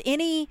 Is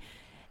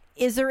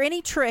there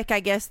any trick, I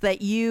guess,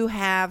 that you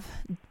have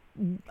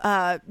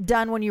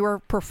done when you were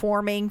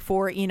performing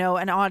for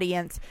an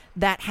audience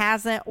that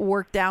hasn't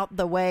worked out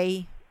the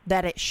way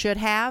that it should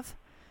have?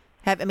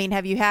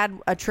 Have you had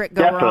a trick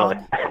go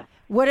wrong?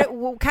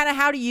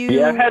 How do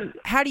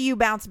you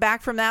bounce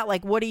back from that?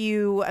 Like, what do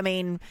you?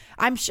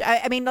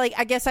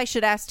 I guess I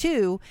should ask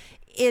too.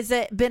 Is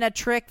it been a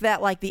trick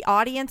that the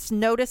audience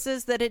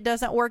notices that it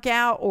doesn't work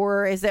out,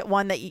 or is it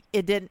one that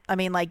it didn't?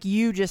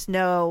 You just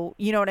know,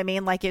 you know what I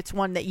mean? Like it's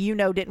one that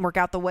didn't work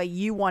out the way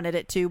you wanted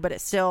it to, but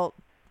it's still,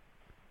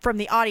 from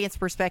the audience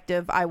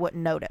perspective, I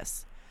wouldn't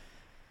notice.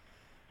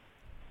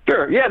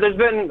 Sure. Yeah, there's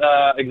been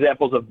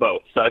examples of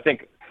both. So I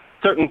think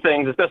certain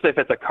things, especially if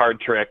it's a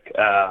card trick,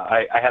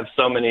 I have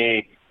so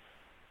many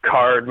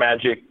card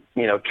magic,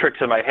 tricks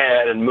in my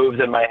head and moves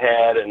in my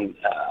head and,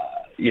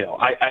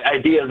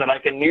 ideas that I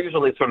can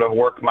usually sort of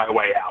work my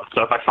way out.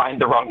 So if I find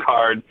the wrong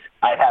card,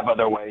 I have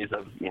other ways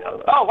of,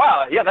 oh,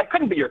 wow, yeah, that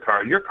couldn't be your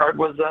card. Your card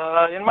was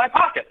in my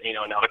pocket.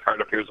 Now the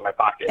card appears in my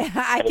pocket.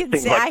 I can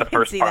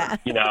see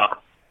that.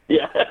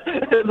 Yeah.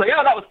 It's like,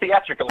 oh, that was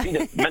theatrical. He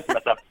just meant to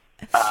mess up.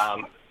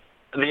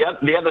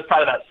 The other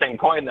side of that same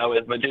coin, though,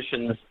 is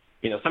magicians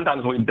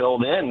sometimes we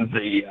build in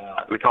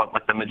we call it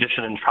like the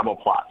magician in trouble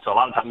plot. So a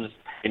lot of times,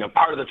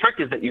 part of the trick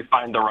is that you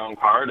find the wrong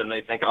card and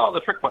they think, oh,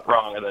 the trick went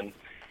wrong, and then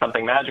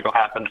something magical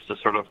happens to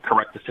sort of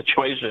correct the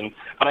situation.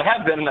 But I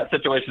have been in that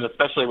situation,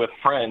 especially with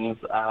friends,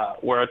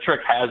 where a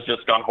trick has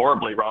just gone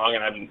horribly wrong,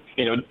 and I'm,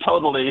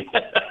 totally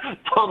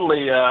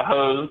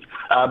hosed,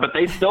 but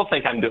they still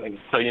think I'm doing it.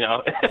 So,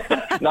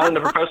 not in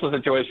a professional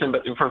situation,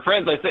 but for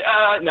friends, I say,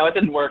 no, it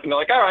didn't work. And they're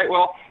like, all right,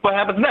 well, what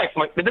happens next?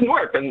 I'm like, it didn't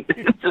work. And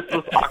it's just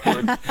this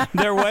awkward.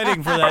 They're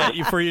waiting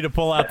for you to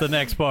pull out the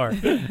next part.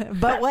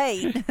 But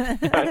wait.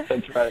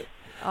 That's right.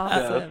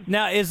 Awesome.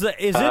 Now, is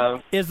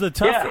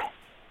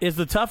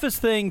the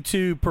toughest thing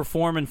to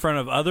perform in front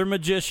of other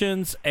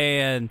magicians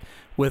and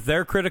with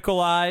their critical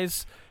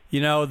eyes,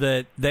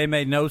 that they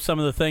may know some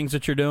of the things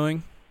that you're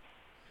doing?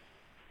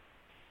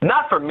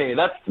 Not for me.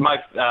 That's my,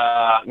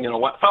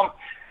 some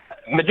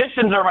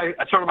magicians are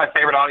my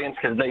favorite audience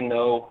because they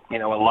know, a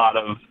lot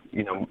of,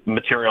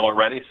 material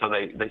already. So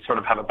they sort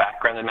of have a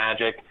background in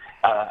magic.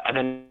 And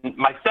then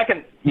my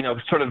second,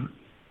 sort of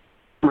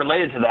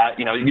related to that,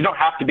 you don't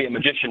have to be a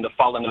magician to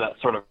fall into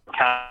that sort of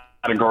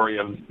category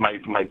of my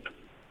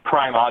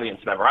prime audience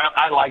member.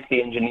 I like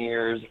the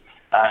engineers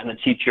and the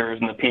teachers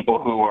and the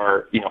people who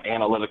are,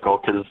 analytical,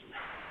 because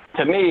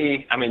to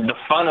me, the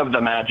fun of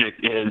the magic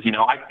is,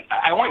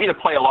 I want you to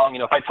play along.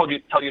 If I tell you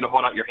to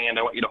hold out your hand,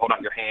 I want you to hold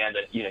out your hand.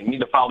 And, you need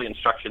to follow the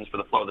instructions for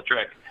the flow of the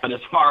trick. But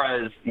as far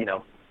as,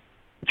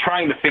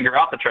 trying to figure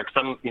out the trick,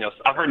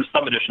 I've heard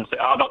some magicians say,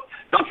 oh,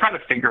 don't try to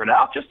figure it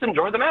out. Just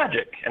enjoy the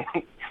magic. And,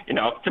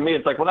 to me,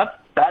 it's like, well,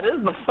 that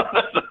is the fun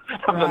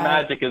of the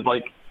magic, is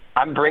like,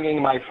 I'm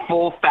bringing my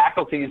full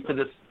faculties to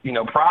this,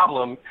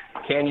 problem.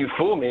 Can you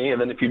fool me? And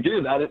then if you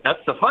do that,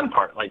 that's the fun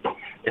part. Like,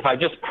 if I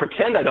just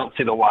pretend I don't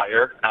see the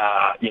wire,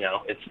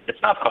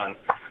 it's not fun.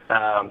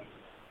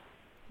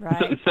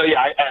 Right. So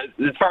yeah,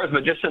 as far as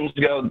magicians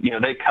go,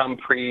 they come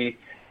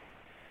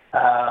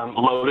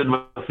loaded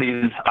with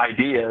these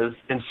ideas.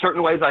 In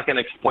certain ways, I can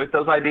exploit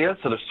those ideas.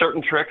 So there's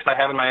certain tricks I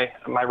have in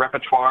my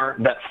repertoire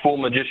that fool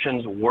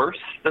magicians worse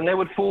than they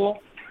would fool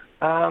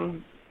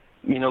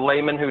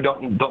laymen who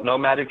don't know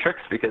magic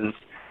tricks, because,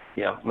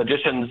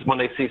 magicians, when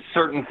they see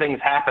certain things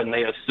happen,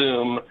 they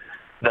assume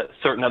that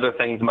certain other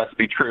things must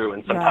be true.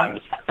 And sometimes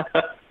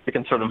you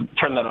can sort of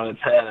turn that on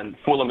its head and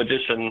fool a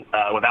magician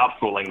without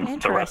fooling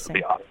the rest of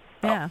the audience.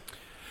 Yeah.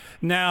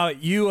 Now,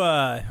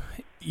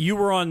 you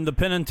were on the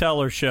Penn and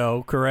Teller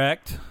show,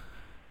 correct?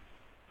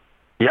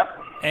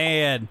 Yep.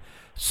 And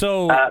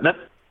so,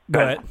 go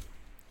ahead.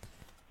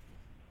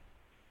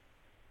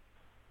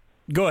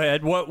 Go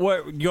ahead. What?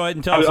 Go ahead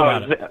and tell us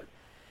about it.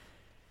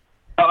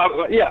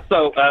 Yeah.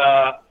 So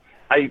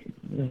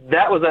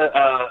that was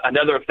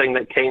another thing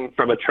that came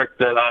from a trick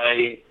that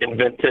I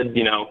invented,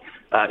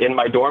 in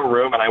my dorm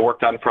room, and I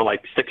worked on for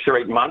like 6 or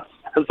 8 months.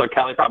 So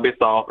Callie probably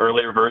saw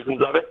earlier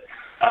versions of it.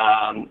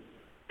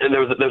 And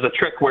there's a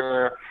trick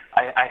where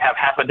I have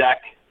half a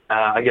deck.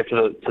 I give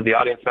to the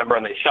audience member,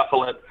 and they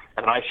shuffle it,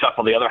 and then I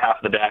shuffle the other half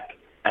of the deck.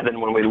 And then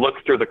when we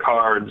look through the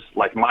cards,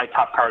 like, my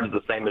top card is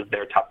the same as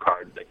their top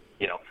card.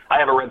 I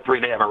have a red 3,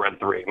 they have a red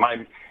 3.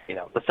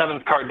 The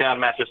 7th card down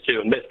matches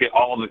 2, and basically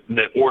all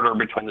the order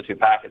between the two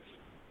packets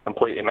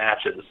completely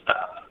matches.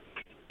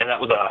 And that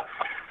was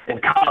in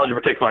college in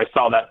particular, I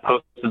saw that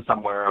posted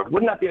somewhere.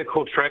 Wouldn't that be a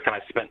cool trick? And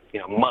I spent,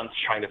 months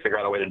trying to figure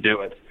out a way to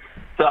do it.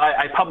 So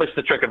I published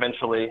the trick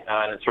eventually,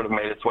 and it sort of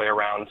made its way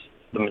around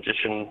the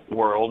magician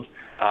world.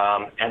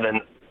 And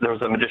then there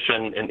was a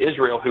magician in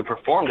Israel who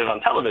performed it on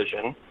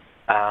television.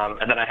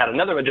 And then I had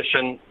another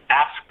magician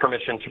ask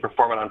permission to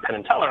perform it on Penn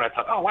and Teller, and I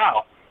thought, oh,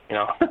 wow,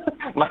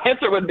 my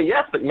answer would be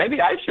yes, but maybe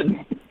I should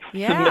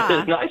submit it,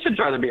 and I should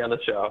try to be on the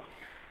show.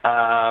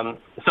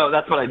 So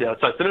that's what I did.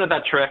 So I submitted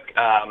that trick.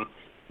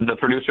 The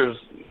producers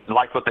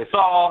liked what they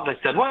saw. They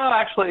said, well,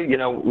 actually,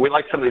 we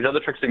like some of these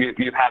other tricks that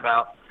you have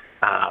out,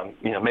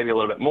 maybe a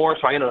little bit more.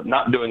 So I ended up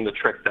not doing the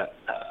trick that,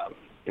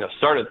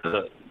 started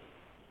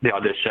the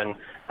audition.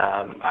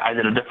 I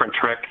did a different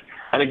trick.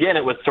 And again,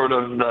 it was sort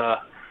of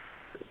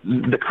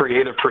the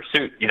creative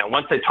pursuit.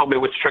 Once they told me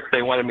which trick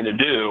they wanted me to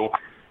do,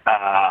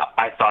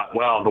 I thought,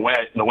 well, the way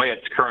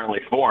it's currently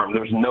formed,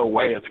 there's no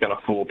way it's going to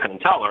fool Penn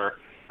and Teller.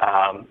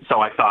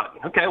 So I thought,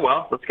 okay,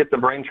 well, let's get the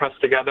brain trust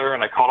together.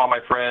 And I called all my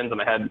friends,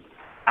 and I had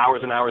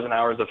hours and hours and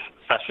hours of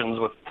sessions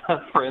with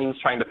friends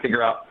trying to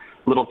figure out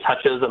little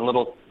touches and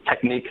little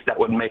techniques that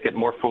would make it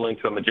more fooling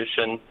to a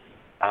magician.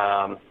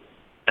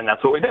 And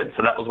that's what we did.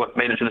 So that was what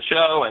made it to the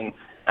show. And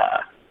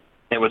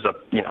it was a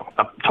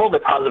totally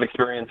positive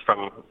experience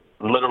from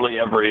literally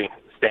every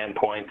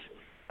standpoint.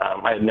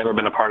 I had never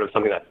been a part of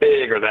something that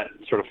big or that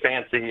sort of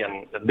fancy,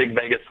 and a big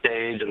Vegas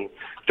stage and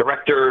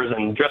directors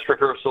and dress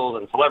rehearsals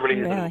and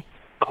celebrities and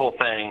the whole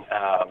thing.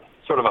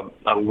 Sort of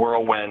a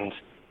whirlwind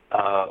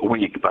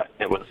week, but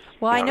it was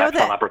I know an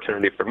excellent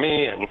opportunity for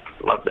me, and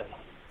loved it.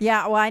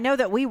 Yeah, well, I know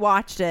that we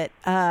watched it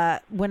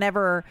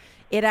whenever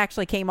it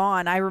actually came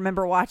on. I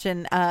remember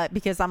watching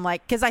because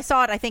I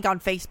saw it, I think, on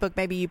Facebook.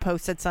 Maybe you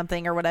posted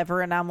something or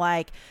whatever, and I'm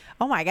like,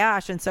 oh my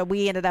gosh. And so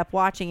we ended up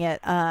watching it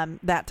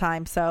that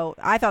time. So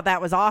I thought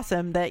that was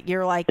awesome that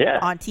you're like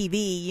on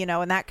TV,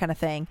 and that kind of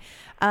thing.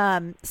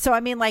 So,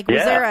 I mean, like,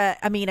 was there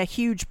a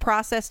huge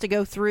process to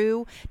go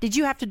through? Did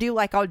you have to do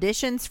like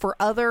auditions for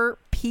other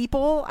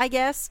people, I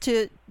guess,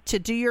 to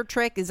do your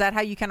trick? Is that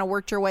how you kind of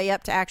worked your way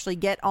up to actually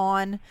get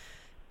on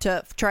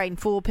to try and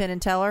fool Penn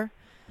and Teller?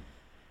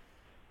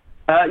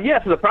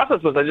 So the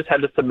process was I just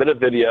had to submit a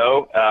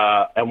video,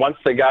 and once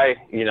the guy,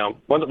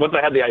 once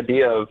I had the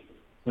idea of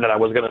that I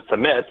was going to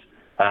submit,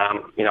 I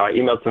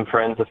emailed some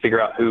friends to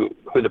figure out who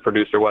the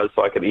producer was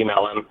so I could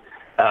email him.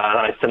 And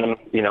I sent him,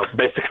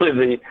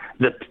 basically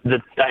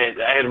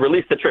I had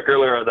released the trick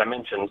earlier, as I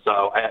mentioned,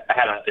 so I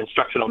had an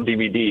instructional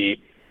DVD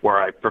where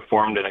I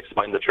performed and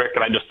explained the trick,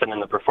 and I just sent in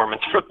the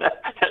performance from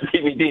that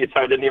DVD,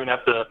 so I didn't even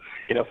have to,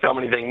 film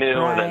anything new,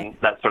 right. And then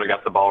that sort of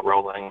got the ball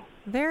rolling.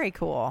 Very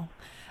cool.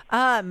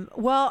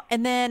 Well,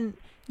 and then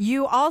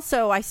you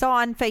also, I saw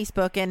on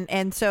Facebook,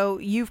 and so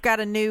you've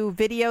got a new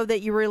video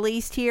that you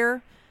released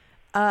here,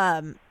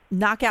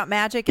 Knockout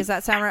Magic. Does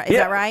that sound right? Is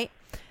that right?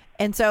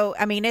 And so,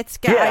 I mean, it's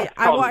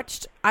I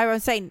watched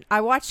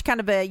kind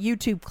of a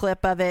YouTube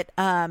clip of it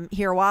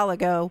here a while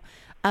ago,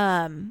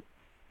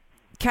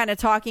 kind of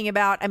talking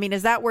about, I mean,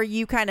 is that where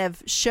you kind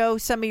of show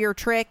some of your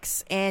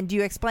tricks and do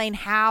you explain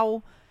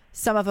how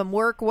some of them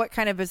work? What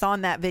kind of is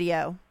on that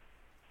video?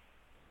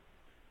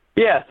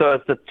 Yeah, so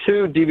it's a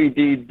 2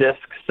 DVD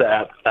disc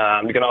set.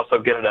 You can also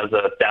get it as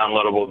a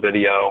downloadable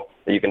video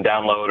that you can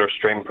download or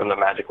stream from the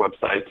Magic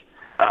website.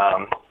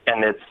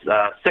 And it's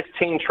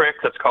 16 tricks.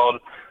 It's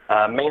called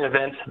Main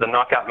Event, The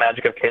Knockout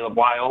Magic of Caleb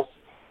Wiles.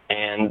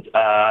 And,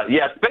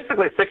 it's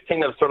basically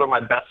 16 of sort of my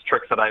best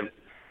tricks that I've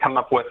come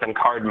up with in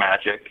card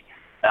magic.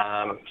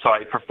 So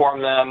I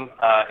perform them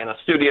in a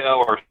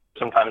studio or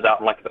sometimes out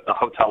in like a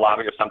hotel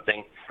lobby or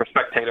something for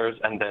spectators,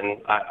 and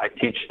then I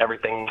teach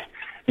everything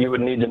you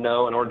would need to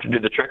know in order to do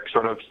the trick,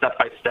 sort of step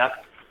by step,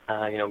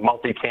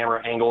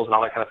 multi-camera angles and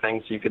all that kind of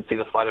thing, so you can see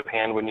the sleight of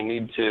hand when you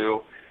need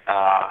to.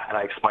 And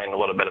I explain a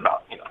little bit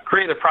about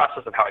creative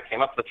process of how I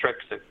came up with the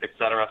tricks, et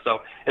cetera. So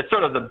it's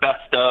sort of the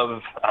best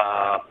of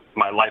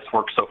my life's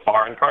work so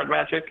far in card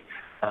magic.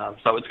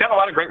 So it's got a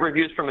lot of great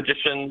reviews from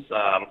magicians.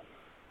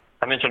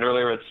 I mentioned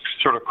earlier it's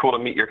sort of cool to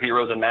meet your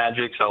heroes in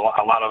magic. So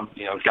a lot of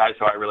guys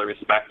who I really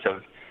respect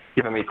have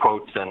given me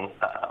quotes and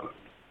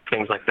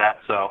things like that.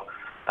 So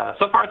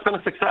so far it's been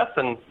a success,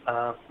 and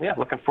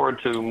looking forward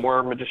to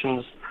more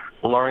magicians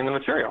learning the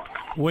material.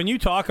 When you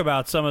talk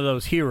about some of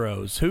those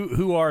heroes,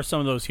 who are some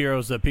of those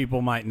heroes that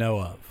people might know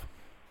of?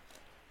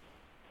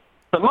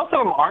 So most of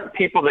them aren't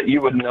people that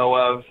you would know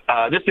of,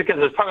 just because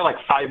there's probably like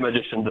 5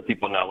 magicians that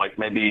people know, like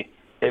maybe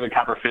David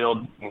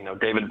Copperfield,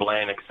 David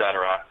Blaine, et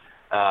cetera.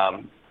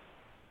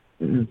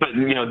 But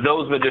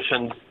those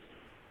magicians,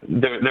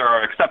 there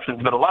are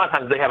exceptions, but a lot of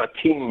times they have a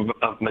team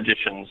of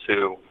magicians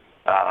who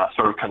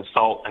sort of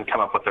consult and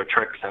come up with their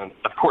tricks. And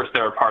of course,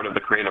 they're a part of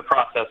the creative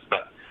process.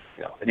 But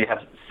if you have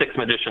 6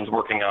 magicians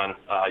working on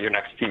your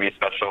next TV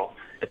special,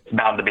 it's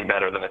bound to be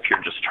better than if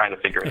you're just trying to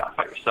figure it out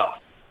by yourself.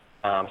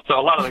 So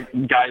a lot of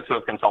the guys who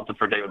have consulted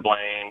for David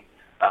Blaine,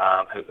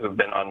 who've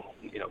been on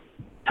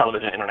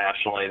television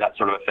internationally, that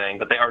sort of a thing,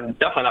 but they are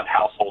definitely not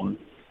household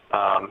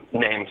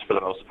names for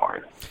the most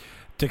part.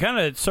 To kind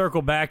of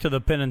circle back to the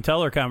Penn and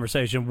Teller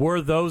conversation,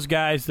 were those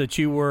guys that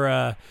you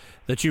were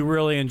that you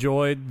really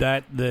enjoyed,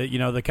 that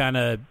the kind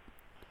of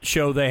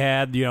show they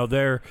had,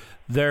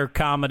 their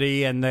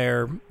comedy and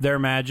their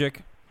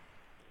magic?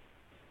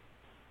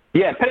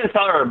 Yeah, Penn and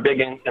Teller are a big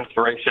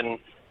inspiration.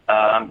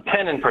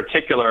 Penn in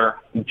particular,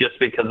 just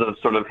because of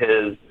sort of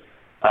his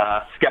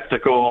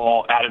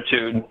skeptical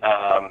attitude,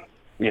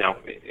 in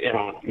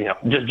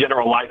just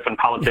general life and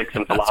politics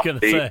and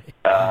philosophy,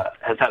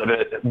 has had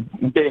a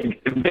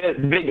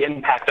big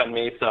impact on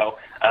me. So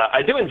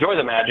I do enjoy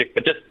the magic,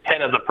 but just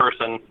Penn as a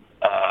person,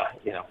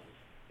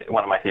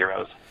 one of my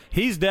heroes.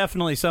 He's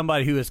definitely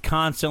somebody who is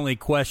constantly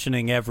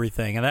questioning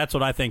everything, and that's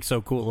what I think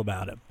so cool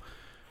about him.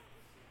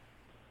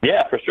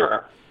 Yeah, for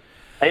sure.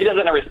 And he does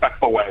it in a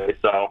respectful way.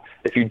 So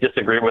if you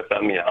disagree with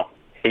him,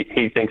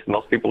 he thinks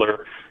most people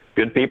are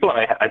good people,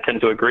 and I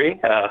tend to agree.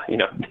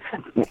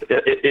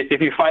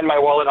 If you find my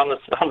wallet on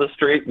the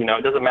street,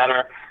 it doesn't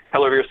matter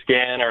color of your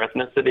skin or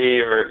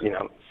ethnicity or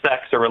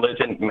sex or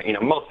religion.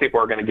 Most people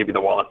are going to give you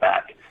the wallet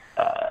back.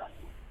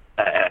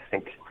 I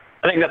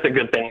think that's a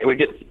good thing. We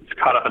get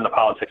caught up in the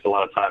politics a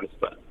lot of times,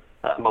 but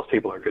most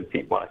people are good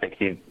people. And I think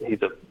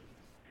he's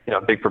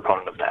a big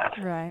proponent of that.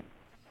 Right.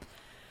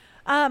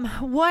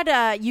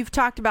 You've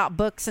talked about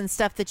books and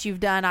stuff that you've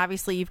done.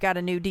 Obviously, you've got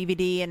a new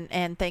DVD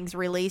and things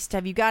released.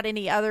 Have you got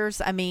any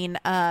others? I mean,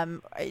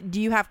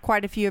 do you have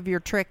quite a few of your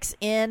tricks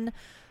in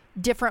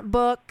different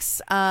books?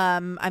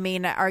 I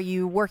mean, are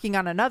you working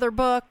on another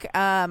book?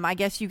 I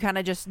guess you kind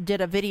of just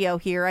did a video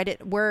here.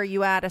 Where are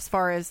you at as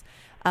far as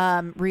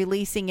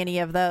releasing any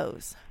of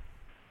those?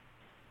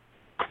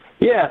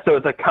 Yeah, so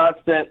it's a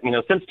constant,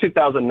 since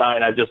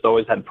 2009, I've just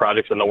always had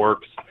projects in the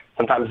works.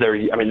 Sometimes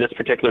this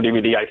particular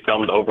DVD I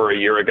filmed over a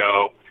year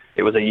ago.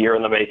 It was a year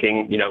in the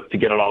making, to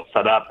get it all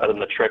set up. And then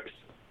the tricks,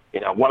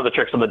 one of the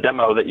tricks on the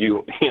demo that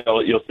you'll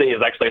see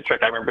is actually a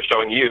trick I remember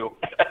showing you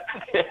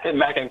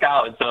back in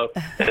college. So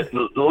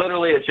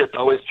it's just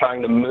always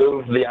trying to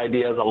move the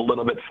ideas a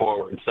little bit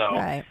forward. So,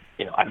 right.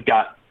 I've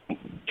got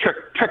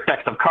trick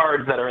decks of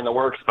cards that are in the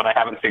works, but I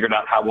haven't figured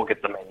out how we'll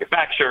get them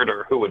manufactured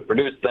or who would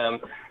produce them.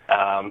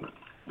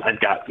 I've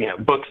got,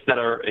 books that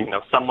are,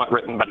 somewhat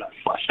written but not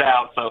fleshed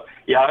out. So,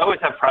 yeah, I always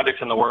have projects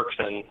in the works,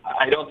 and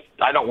I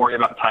don't worry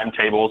about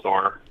timetables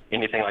or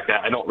anything like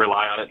that. I don't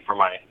rely on it for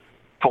my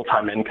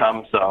full-time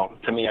income. So,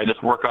 to me, I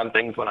just work on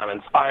things when I'm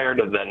inspired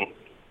and then,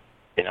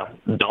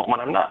 don't when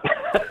I'm not.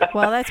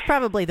 Well, that's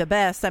probably the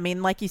best. I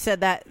mean, like you said,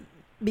 that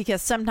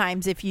because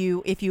sometimes if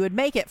you would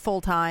make it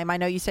full time, I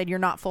know you said you're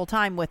not full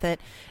time with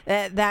it.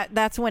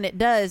 That's when it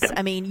does.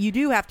 I mean, you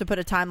do have to put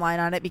a timeline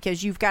on it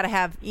because you've got to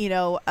have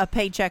a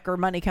paycheck or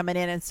money coming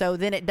in, and so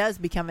then it does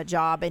become a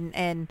job,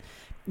 and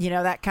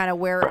that kind of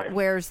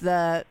where's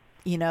the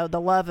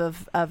the love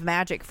of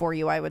magic for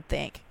you, I would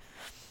think.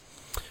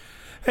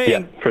 Hey,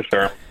 yeah, for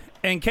sure.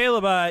 And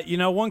Caleb,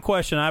 one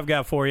question I've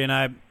got for you,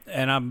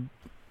 and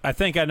I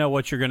think I know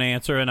what you're going to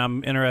answer, and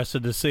I'm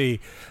interested to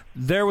see.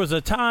 There was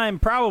a time,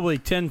 probably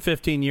 10,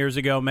 15 years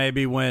ago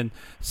maybe, when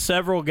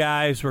several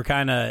guys were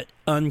kind of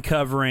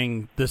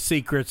uncovering the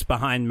secrets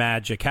behind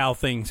magic, how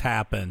things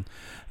happen.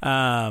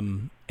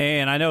 And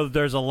I know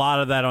there's a lot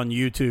of that on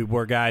YouTube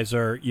where guys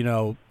are,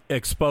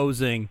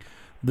 exposing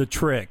the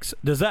tricks.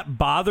 Does that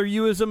bother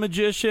you as a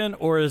magician,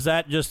 or does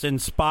that just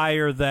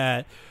inspire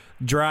that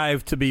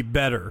drive to be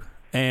better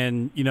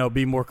and,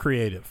 be more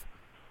creative?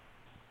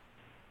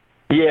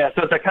 Yeah,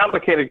 so it's a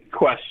complicated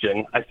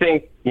question. I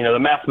think, the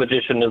masked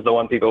magician is the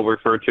one people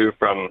refer to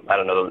from, I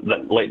don't know,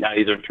 the late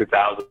 90s or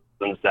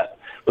 2000s that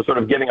was sort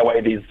of giving away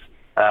these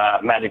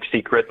magic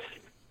secrets.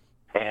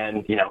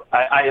 And,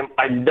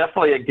 I'm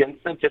definitely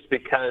against it just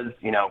because,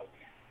 again,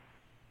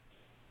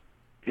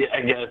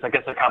 it's, I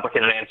guess, a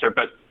complicated answer.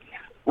 But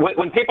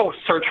when people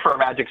search for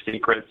magic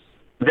secrets,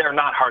 they're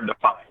not hard to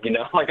find.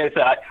 Like I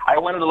said, I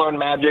wanted to learn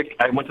magic.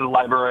 I went to the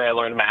library. I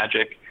learned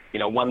magic.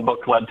 One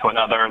book led to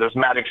another. There's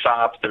magic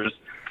shops. There's,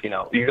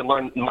 you can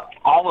learn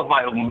all of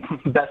my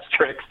best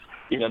tricks.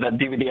 That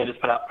DVD I just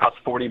put out costs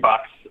 $40,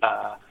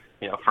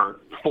 for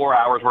 4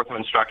 hours worth of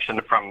instruction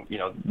from,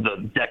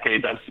 the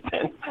decades I've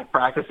spent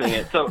practicing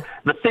it. So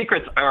the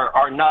secrets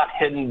are not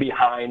hidden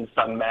behind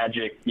some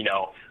magic,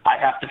 I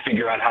have to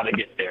figure out how to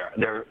get there.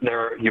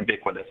 They're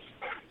ubiquitous.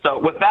 So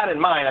with that in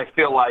mind, I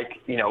feel like,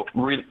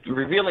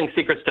 revealing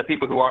secrets to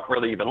people who aren't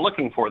really even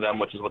looking for them,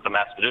 which is what the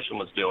masked magician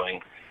was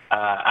doing,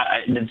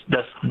 it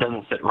just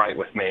doesn't sit right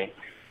with me.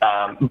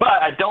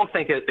 But I don't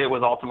think it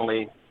was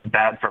ultimately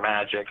bad for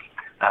magic.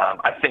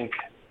 I think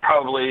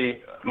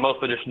probably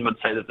most magicians would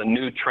say that the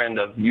new trend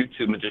of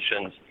YouTube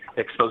magicians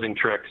exposing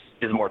tricks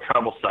is more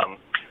troublesome.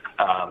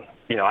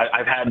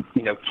 I've had,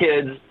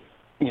 kids,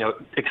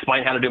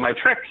 explain how to do my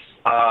tricks,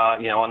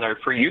 on their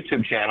free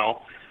YouTube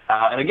channel.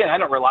 And again, I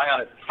don't rely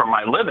on it for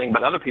my living,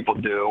 but other people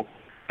do.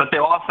 But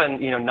they'll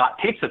often, not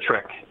teach the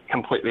trick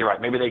completely right.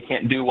 Maybe they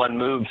can't do one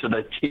move, so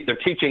they're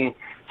teaching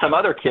some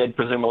other kid,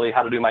 presumably,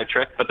 how to do my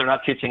trick, but they're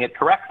not teaching it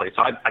correctly.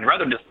 So I'd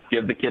rather just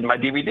give the kid my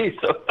DVD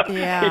so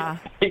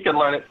he can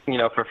learn it,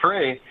 for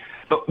free.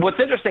 But what's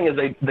interesting is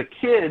the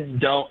kids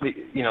don't,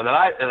 that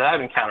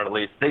I've encountered at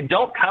least, they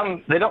don't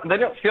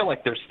feel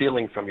like they're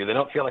stealing from you. They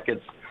don't feel like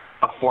it's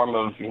a form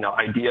of,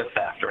 idea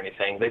theft or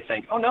anything. They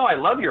think, oh no, I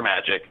love your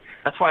magic.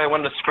 That's why I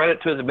wanted to spread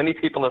it to as many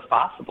people as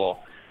possible,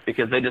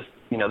 because they just,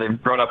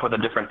 they've grown up with a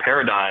different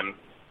paradigm,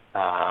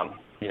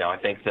 I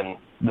think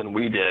than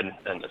we did,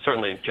 and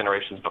certainly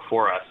generations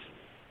before us.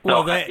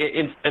 So well,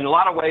 in a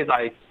lot of ways,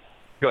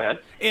 go ahead.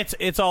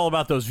 It's all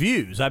about those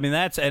views. I mean,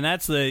 that's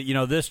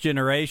the, this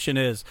generation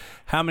is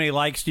how many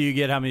likes do you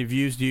get? How many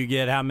views do you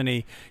get? How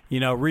many,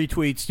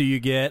 retweets do you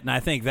get? And I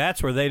think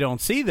that's where they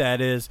don't see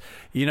that is,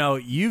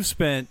 you've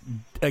spent,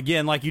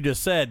 again, like you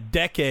just said,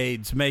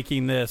 decades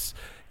making this,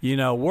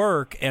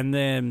 work, and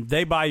then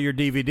they buy your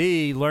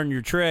DVD, learn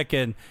your trick,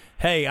 and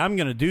hey, I'm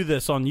going to do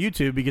this on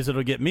YouTube because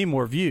it'll get me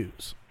more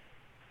views.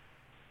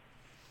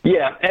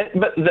 Yeah,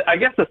 but I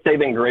guess the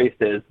saving grace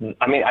is,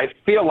 I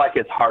feel like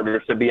it's harder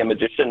to be a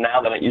magician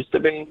now than it used to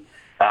be.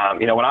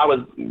 When I was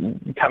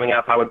coming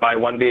up, I would buy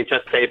one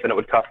VHS tape and it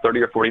would cost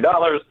 $30 or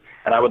 $40,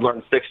 and I would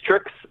learn 6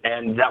 tricks,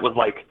 and that was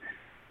like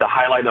the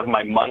highlight of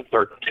my month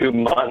or 2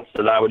 months,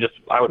 and I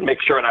would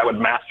make sure and I would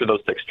master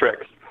those 6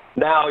 tricks.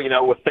 Now,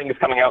 with things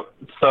coming out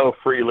so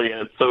freely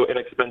and it's so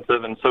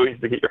inexpensive and so easy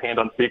to get your hand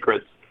on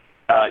secrets,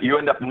 you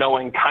end up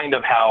knowing kind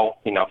of how,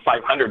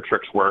 500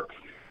 tricks work,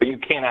 but you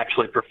can't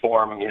actually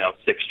perform,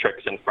 6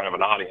 tricks in front of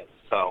an audience.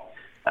 So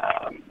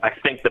I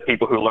think the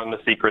people who learn the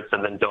secrets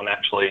and then don't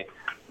actually,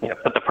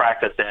 put the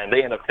practice in,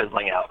 they end up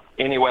fizzling out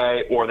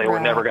anyway, or they were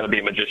never going to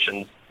be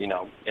magicians,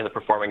 in the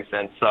performing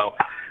sense. So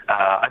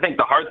I think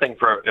the hard thing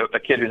for a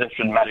kid who's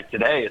interested in magic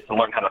today is to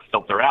learn how to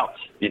filter out,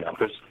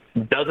 there's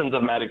dozens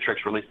of magic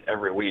tricks released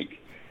every week.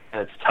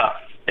 and it's tough,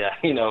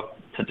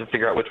 to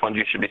figure out which ones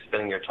you should be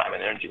spending your time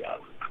and energy on.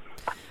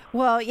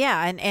 Well,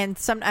 yeah, and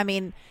some, I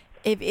mean,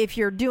 if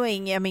you're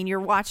doing, I mean, you're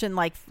watching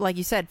like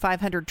you said,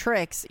 500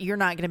 tricks, you're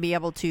not going to be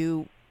able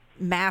to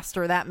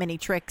master that many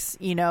tricks,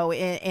 in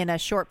a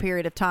short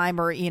period of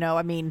time, or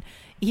I mean,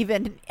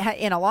 even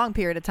in a long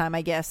period of time,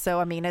 I guess. So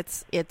I mean,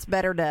 it's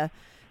better to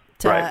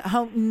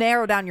right.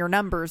 narrow down your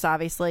numbers,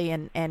 obviously,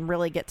 and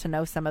really get to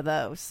know some of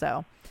those.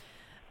 So,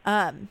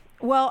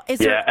 well, is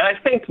there? And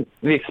I think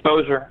the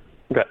exposure.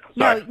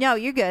 No,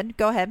 you're good.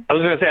 Go ahead. I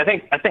was going to say,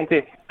 I think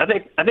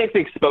the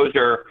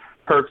exposure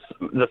hurts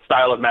the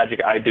style of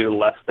magic I do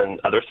less than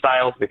other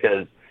styles,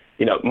 because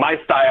my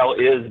style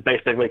is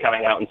basically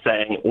coming out and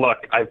saying,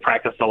 look, I've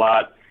practiced a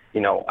lot.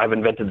 I've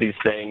invented these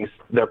things.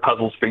 They're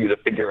puzzles for you to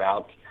figure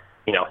out.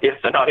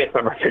 If an audience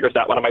member figures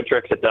out one of my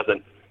tricks, it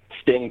doesn't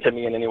sting to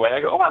me in any way.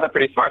 I go, oh, wow, that's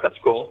pretty smart. That's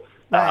cool.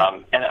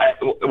 Right.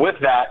 With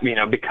that,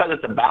 because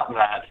it's about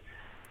that,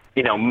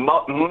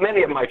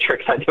 many of my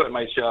tricks I do at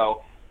my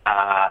show,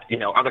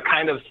 are the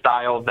kind of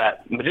style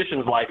that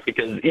magicians like,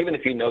 because even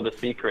if you know the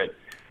secret,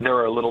 there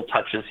are little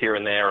touches here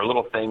and there, or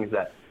little things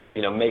that,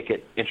 make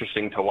it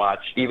interesting to watch,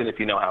 even if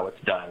you know how it's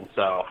done.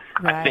 So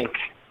right. I think,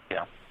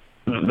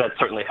 that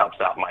certainly helps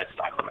out my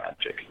style of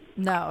magic.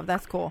 No,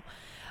 that's cool.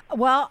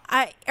 Well,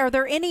 are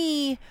there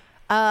any,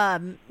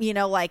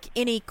 like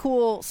any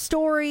cool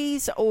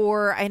stories,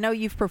 or I know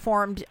you've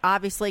performed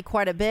obviously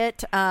quite a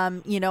bit,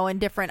 in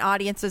different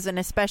audiences, and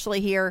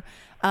especially here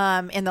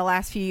in the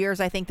last few years,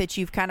 I think that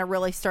you've kind of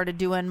really started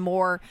doing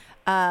more,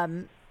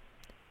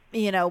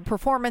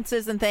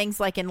 performances and things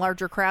like in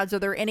larger crowds. Are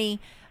there any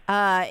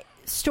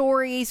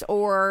stories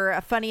or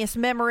a funniest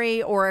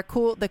memory or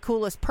the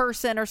coolest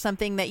person or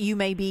something that you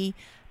maybe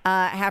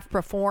have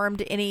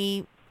performed?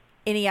 Any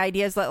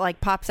ideas that like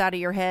pops out of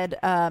your head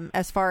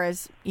as far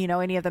as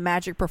any of the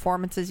magic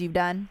performances you've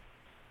done?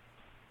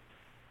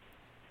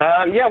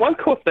 One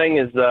cool thing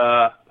is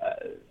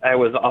I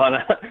was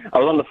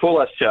on the Fool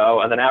Us show,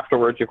 and then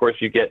afterwards, of course,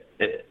 you get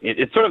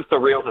it's sort of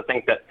surreal to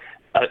think that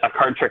a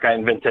card trick I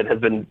invented has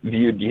been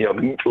viewed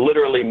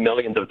literally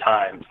millions of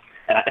times,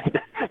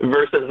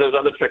 versus those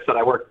other tricks that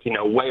I worked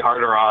way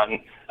harder on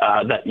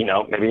that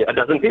maybe a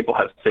dozen people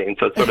have seen.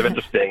 So it's sort of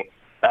interesting.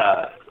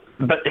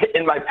 But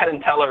in my Penn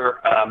and Teller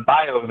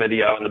bio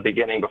video in the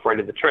beginning, before I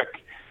did the trick,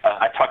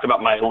 I talked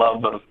about my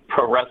love of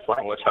pro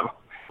wrestling, which I've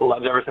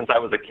loved ever since I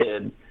was a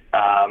kid.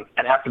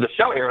 And after the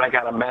show aired, I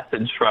got a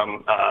message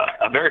from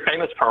a very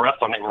famous pro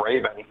wrestler named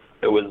Raven,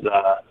 who was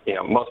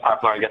most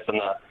popular, I guess, in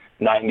the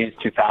 90s,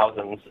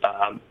 2000s.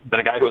 But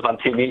a guy who was on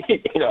TV,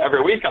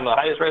 every week on the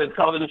highest rated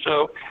television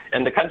show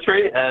in the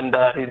country. And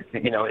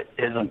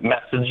his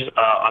message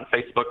on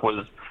Facebook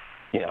was,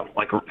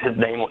 like his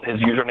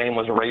username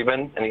was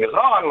Raven, and he goes,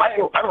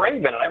 "Oh, I'm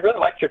Raven, and I really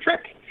liked your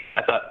trick."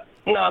 I thought,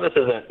 no, this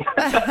isn't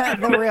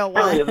the real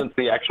one. Really isn't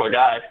the actual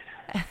guy.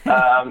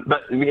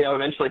 But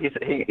eventually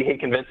he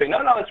convinced me,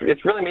 no,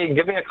 it's really me.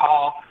 Give me a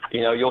call.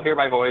 You'll hear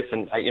my voice,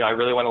 and I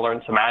really want to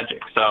learn some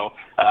magic. So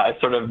I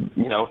sort of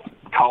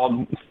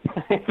called,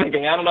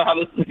 thinking I don't know how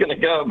this is going to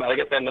go, but I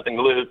guess I had nothing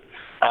to lose.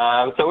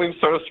 So we've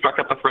sort of struck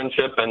up a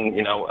friendship, and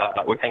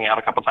we hang out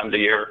a couple times a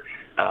year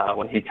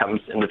when he comes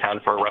into town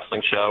for a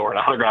wrestling show or an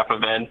autograph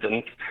event,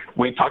 and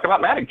we talk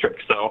about magic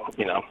tricks. So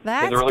he's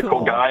a really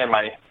cool guy, and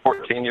my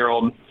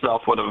 14-year-old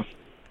self would have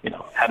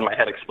had my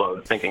head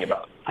explode thinking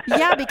about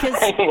because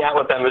hanging out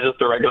with him as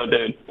just a regular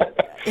dude.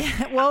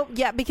 Well,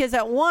 yeah, because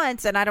at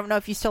once, and I don't know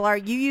if you still are,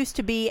 you used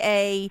to be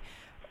a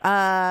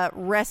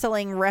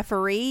wrestling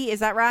referee. Is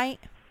that right?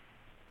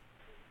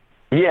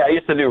 Yeah, I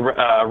used to do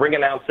ring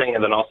announcing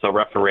and then also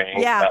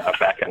refereeing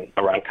back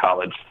around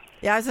college.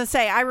 Yeah, I was going to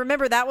say, I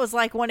remember that was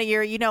like one of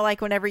your, like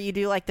whenever you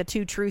do like the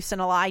 2 truths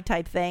and a lie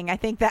type thing. I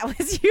think that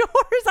was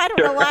yours. I don't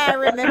know why I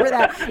remember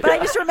that. But I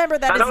just remember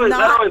that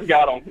always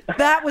got them.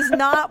 That was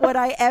not what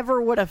I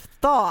ever would have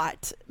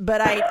thought. But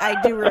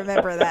I do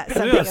remember that.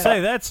 I was going to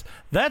say,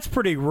 that's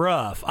pretty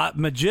rough.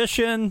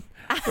 Magician.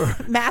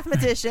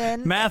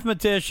 Mathematician.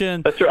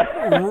 That's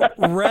right.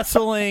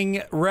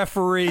 Wrestling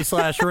referee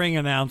 / ring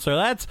announcer.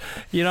 That's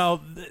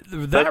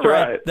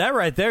that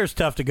right there is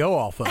tough to go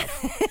off of.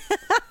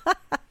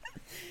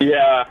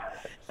 Yeah,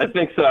 I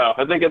think so.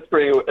 I think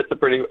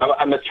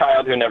I'm a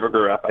child who never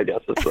grew up, I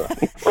guess. So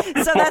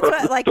that's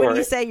what, like, when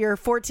you say your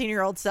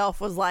 14-year-old self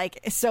was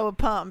like so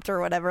pumped or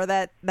whatever,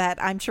 that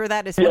I'm sure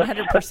that is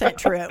 100%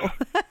 true.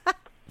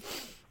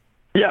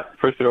 Yeah,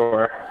 for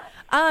sure.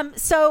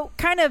 So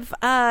kind of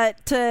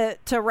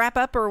to wrap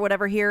up or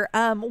whatever here,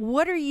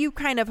 what are you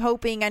kind of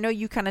hoping? I know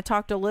you kind of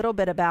talked a little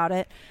bit about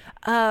it.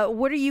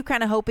 What are you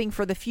kind of hoping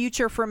for the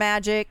future for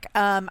magic?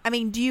 I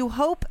mean, do you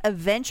hope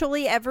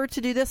eventually ever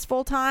to do this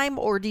full time,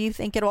 or do you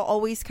think it'll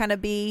always kind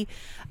of be,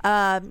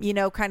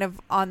 kind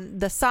of on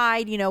the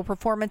side,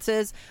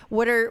 performances?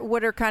 What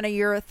are kind of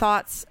your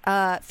thoughts,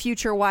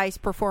 future wise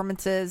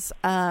performances?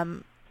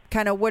 Kind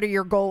of what are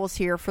your goals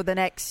here for the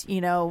next,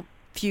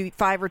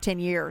 5 or 10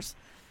 years?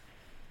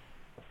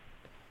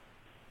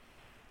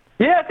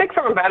 Yeah, I think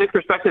from a magic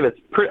perspective,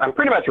 I'm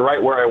pretty much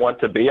right where I want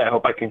to be. I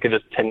hope I can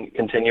just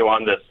continue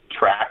on this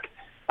track.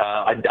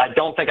 I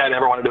don't think I'd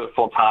ever want to do it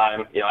full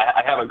time. You know,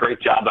 I have a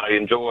great job that I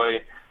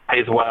enjoy,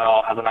 pays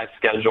well, has a nice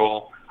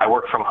schedule. I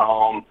work from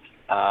home,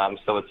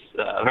 so it's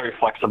very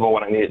flexible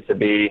when I need it to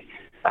be.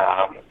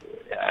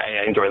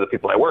 I enjoy the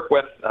people I work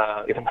with,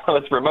 even though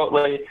it's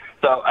remotely.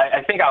 So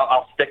I think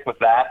I'll stick with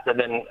that. And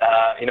then,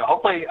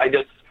 hopefully I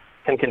just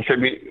can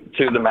contribute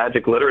to the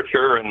Magic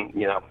literature. And,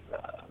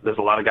 there's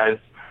a lot of guys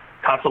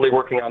constantly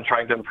working on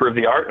trying to improve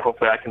the art.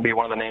 Hopefully I can be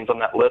one of the names on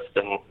that list.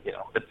 And,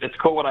 it's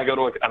cool when I go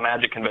to a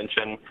Magic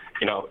convention.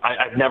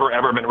 I've never,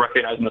 ever been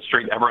recognized in the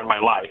street ever in my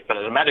life. But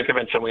at a Magic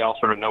convention, we all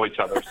sort of know each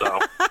other. So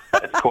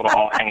it's cool to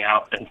all hang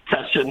out in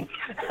session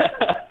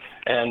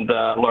and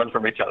learn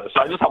from each other.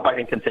 So I just hope I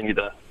can continue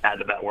to add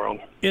to that world.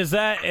 Is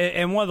that,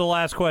 and one of the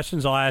last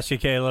questions I'll ask you,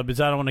 Caleb,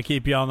 is I don't want to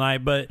keep you all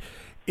night, but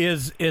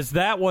is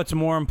that what's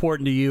more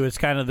important to you, is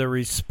kind of the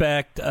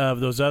respect of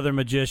those other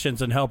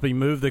magicians and helping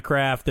move the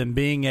craft than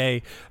being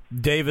a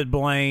David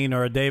Blaine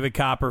or a David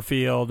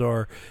Copperfield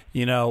or,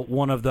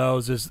 one of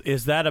those?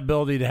 Is that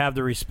ability to have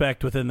the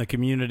respect within the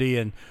community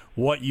and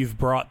what you've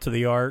brought to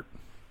the art?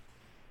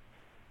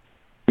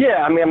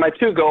 Yeah, I mean, my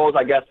two goals,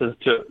 I guess, is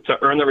to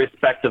earn the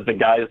respect of the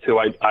guys who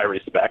I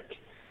respect.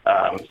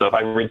 So if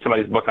I read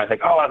somebody's book and I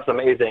think, oh, that's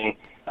amazing,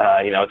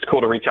 it's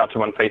cool to reach out to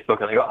them on Facebook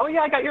and they go, oh,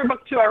 yeah, I got your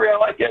book too, I really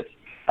like it.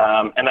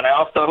 And then I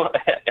also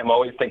am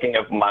always thinking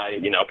of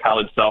my,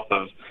 college self,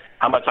 of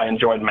how much I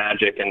enjoyed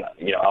Magic. And,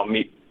 I'll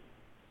meet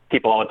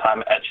people all the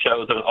time at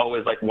shows. There's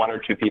always like one or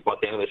two people at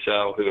the end of the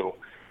show who,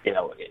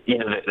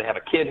 either they have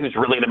a kid who's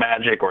really into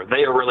Magic or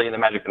they are really into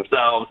Magic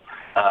themselves.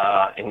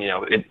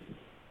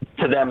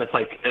 To them, it's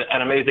like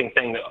an amazing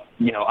thing that,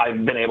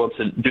 I've been able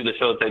to do the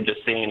shows they've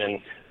just seen, and,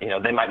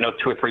 they might know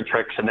 2 or 3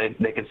 tricks and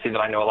they can see that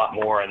I know a lot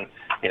more. And,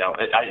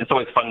 it's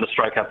always fun to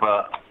strike up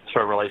a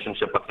sort of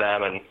relationship with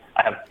them. And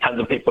I have tons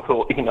of people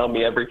who email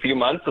me every few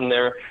months, and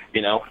they're,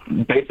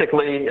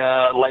 basically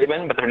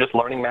laymen, but they're just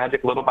learning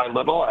Magic little by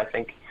little. I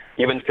think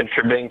even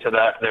contributing to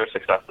their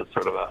success is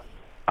sort of a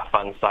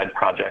fun side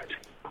project.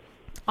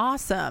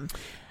 Awesome.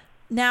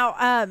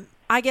 Now,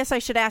 I guess I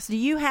should ask, do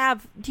you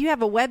have a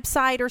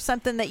website or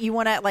something that you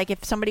want to, like,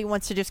 if somebody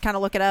wants to just kind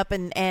of look it up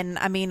and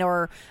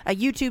or a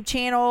YouTube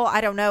channel,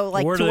 I don't know,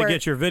 like, where do they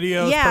get your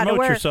videos? Yeah,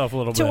 promote yourself a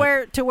little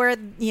bit. To where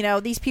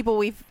these people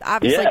we've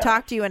obviously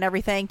talked to you and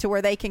everything, to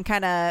where they can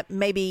kind of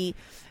maybe,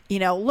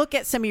 look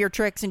at some of your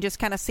tricks and just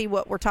kind of see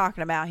what we're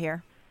talking about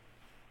here.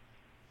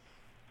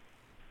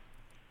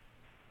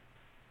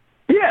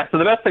 Yeah, so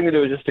the best thing to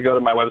do is just to go to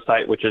my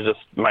website, which is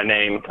just my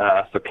name,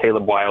 so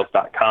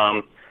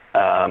calebwiles.com.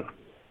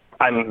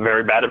 I'm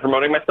very bad at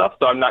promoting myself,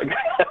 so I'm not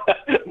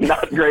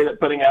not great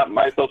at putting out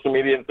my social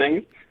media and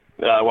things.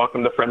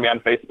 Welcome to friend me on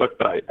Facebook,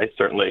 but I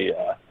certainly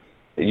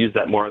use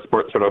that more as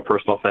sort of a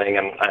personal thing.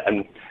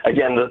 And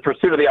again, the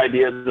pursuit of the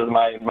ideas is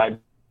my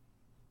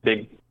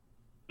big.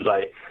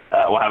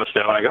 I will have a show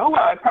and I go, oh,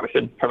 well, I probably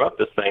should promote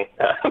this thing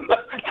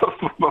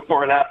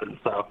before it happens.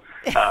 So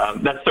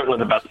that's certainly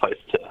the best place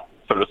to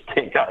sort of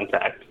stay in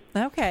contact.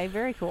 Okay,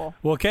 very cool.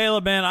 Well,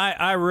 Caleb, man,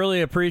 I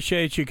really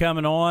appreciate you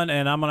coming on,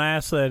 and I'm going to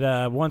ask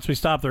that once we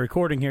stop the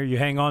recording here, you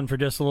hang on for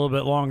just a little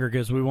bit longer,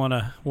 because we want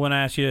to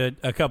ask you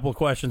a couple of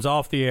questions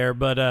off the air.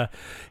 But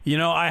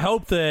I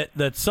hope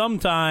that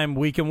sometime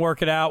we can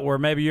work it out where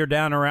maybe you're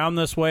down around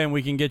this way and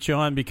we can get you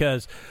on,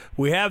 because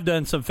we have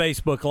done some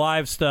Facebook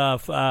Live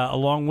stuff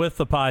along with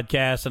the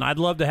podcast, and I'd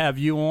love to have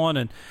you on.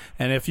 And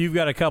if you've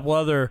got a couple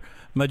other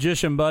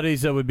magician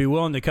buddies that would be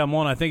willing to come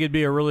on, I think it'd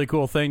be a really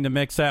cool thing to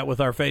mix that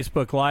with our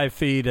Facebook Live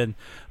feed and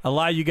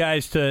allow you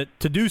guys to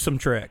do some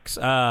tricks,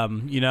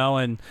 and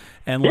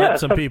let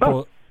some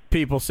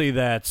people see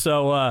that.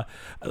 So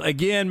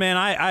again, man,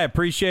 I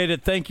appreciate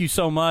it. Thank you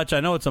so much. I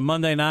know it's a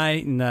Monday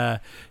night and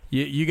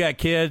you got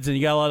kids and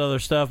you got a lot of other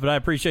stuff, but I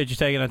appreciate you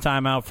taking the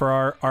time out for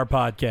our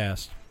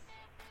podcast.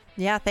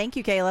 Yeah, thank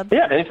you, Caleb.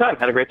 Yeah, anytime.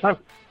 Had a great time.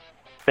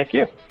 Thank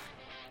you.